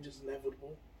change is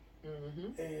inevitable.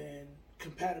 And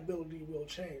compatibility will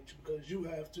change because you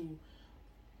have to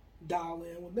dial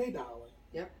in when they dial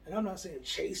in. Yep. And I'm not saying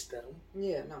chase them.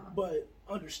 Yeah, no. But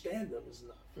understand them is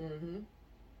enough.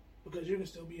 Because you can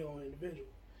still be your own individual.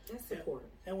 That's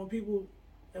important.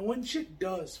 And when shit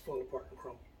does fall apart and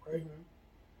crumble, right?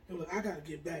 You're like, I gotta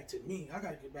get back to me. I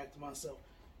gotta get back to myself.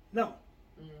 No.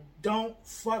 Don't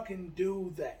fucking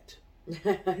do that.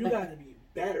 You gotta be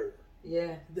better.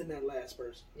 Than that last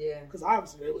person. Because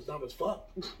obviously they was dumb as fuck.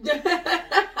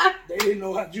 They didn't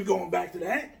know how you going back to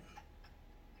that.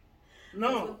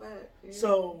 No.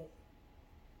 So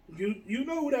you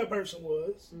know who that person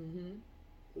was.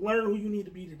 Learn who you need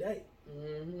to be today.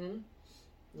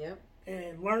 Yep.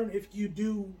 And learn if you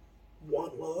do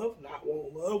want love, not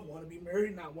want love, want to be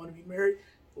married, not want to be married.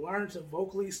 Learn to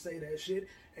vocally say that shit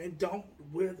and don't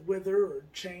wither or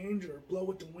change or blow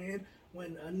with the wind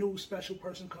when a new special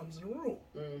person comes in the room,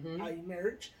 i.e.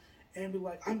 marriage, and be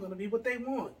like, I'm going to be what they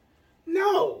want.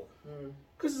 No.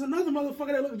 Because there's another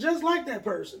motherfucker that looks just like that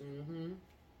person.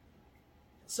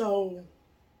 So,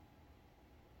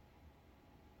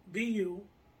 be you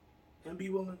and be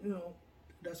willing, you know,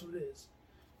 that's what it is.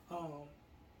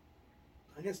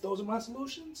 I guess those are my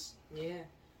solutions. Yeah.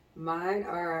 Mine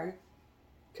are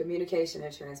communication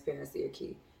and transparency are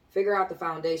key. Figure out the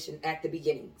foundation at the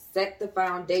beginning. Set the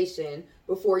foundation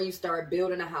before you start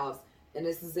building a house. And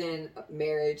this is in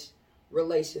marriage,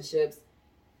 relationships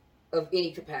of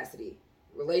any capacity.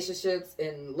 Relationships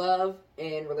in love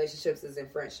and relationships is in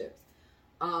friendships.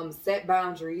 Set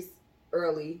boundaries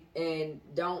early and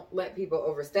don't let people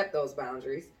overstep those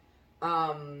boundaries.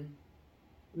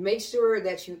 Make sure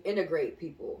that you integrate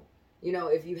people. You know,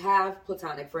 if you have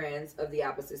platonic friends of the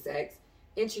opposite sex,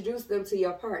 introduce them to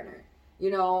your partner.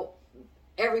 You know,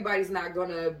 everybody's not going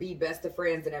to be best of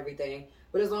friends and everything,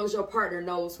 but as long as your partner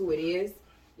knows who it is,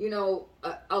 you know,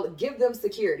 give them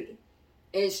security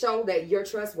and show that you're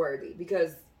trustworthy,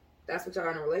 because that's what y'all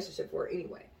are in a relationship for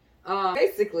anyway.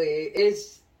 Basically,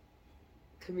 it's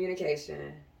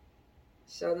communication.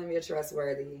 Show them you're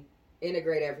trustworthy.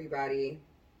 Integrate everybody.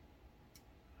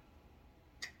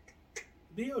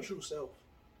 Be your true self.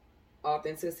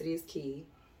 Authenticity is key.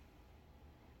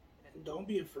 And don't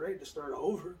be afraid to start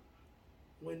over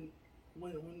when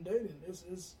dating.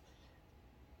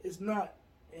 It's not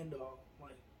end all.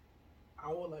 Like,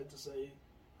 I would like to say,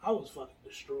 I was fucking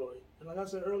destroyed. And like I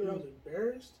said earlier, I was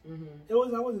embarrassed. I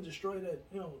wasn't destroyed at,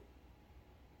 you know,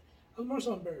 I was more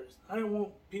so embarrassed. I didn't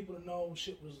want people to know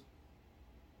shit was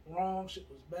wrong, shit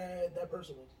was bad, that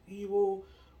person was evil,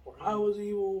 or I was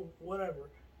evil, whatever.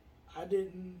 I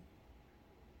didn't,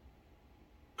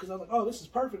 because I was like, oh, this is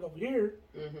perfect over here.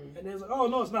 And then it's like, oh,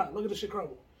 no, it's not. Look at this shit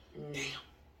crumble.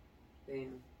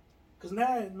 Damn. Because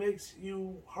now it makes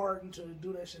you hardened to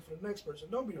do that shit for the next person.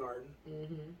 Don't be hardened.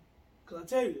 Because I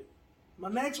tell you, my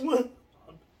next one,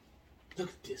 look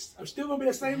at this. I'm still going to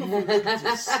be the same. Look at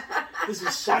this. This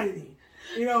is shiny.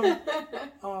 You know,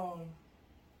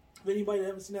 if anybody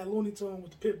ever seen that Looney Tune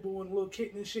with the pit bull and the little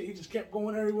kitten and shit, he just kept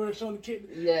going everywhere showing the kitten.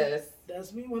 Yes.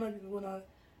 That's me when I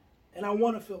and I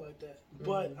want to feel like that.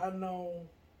 But I know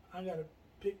I got to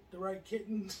pick the right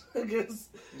kittens, I guess.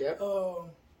 Yep.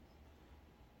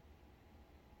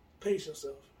 Pace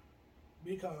yourself.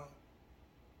 Be calm.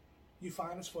 You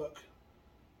fine as fuck.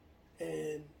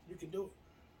 And you can do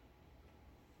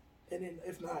it. And then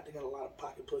if not, they got a lot of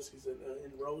pocket pussies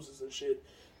and roses and shit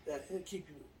that keep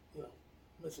you, you know,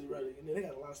 mentally ready. And then they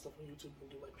got a lot of stuff on YouTube you can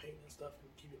do, like painting and stuff, and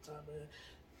keep your time in.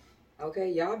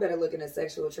 Okay, y'all better look into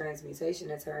sexual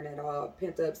transmutation and turn that all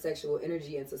pent up sexual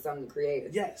energy into something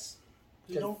creative. Yes.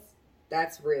 Because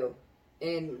that's real.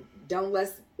 And don't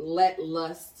let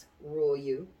lust rule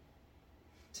you.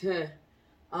 And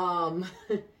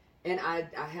I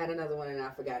had another one and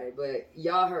I forgot it, but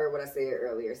y'all heard what I said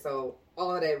earlier, so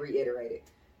all of that reiterated.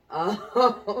 I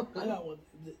got one.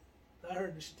 I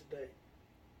heard this shit today.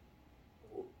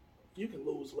 You can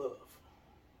lose love,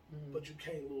 but you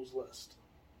can't lose lust.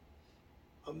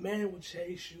 A man will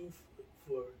chase you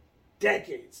for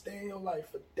decades, stay in your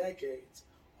life for decades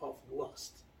off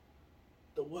lust.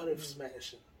 The what if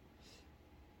smashing.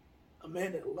 A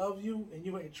man that love you and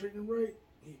you ain't treating him right,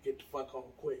 he get the fuck on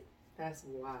quick. That's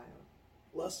wild.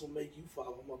 Lust will make you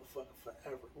follow a motherfucker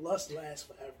forever. Lust lasts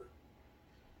forever.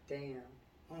 Damn.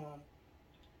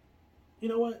 You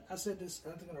know what? I said this,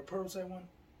 I think in a Pearl one.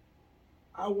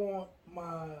 I want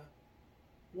my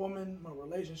woman, my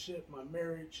relationship, my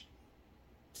marriage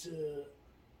to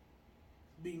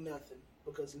be nothing,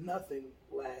 because nothing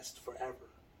lasts forever.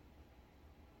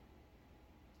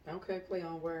 Okay, play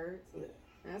on words. Yeah.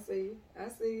 I see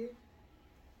you.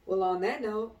 Well, on that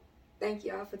note, thank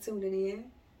y'all for tuning in.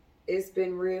 It's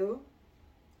been real.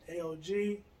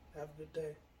 AOG, have a good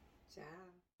day. Ciao.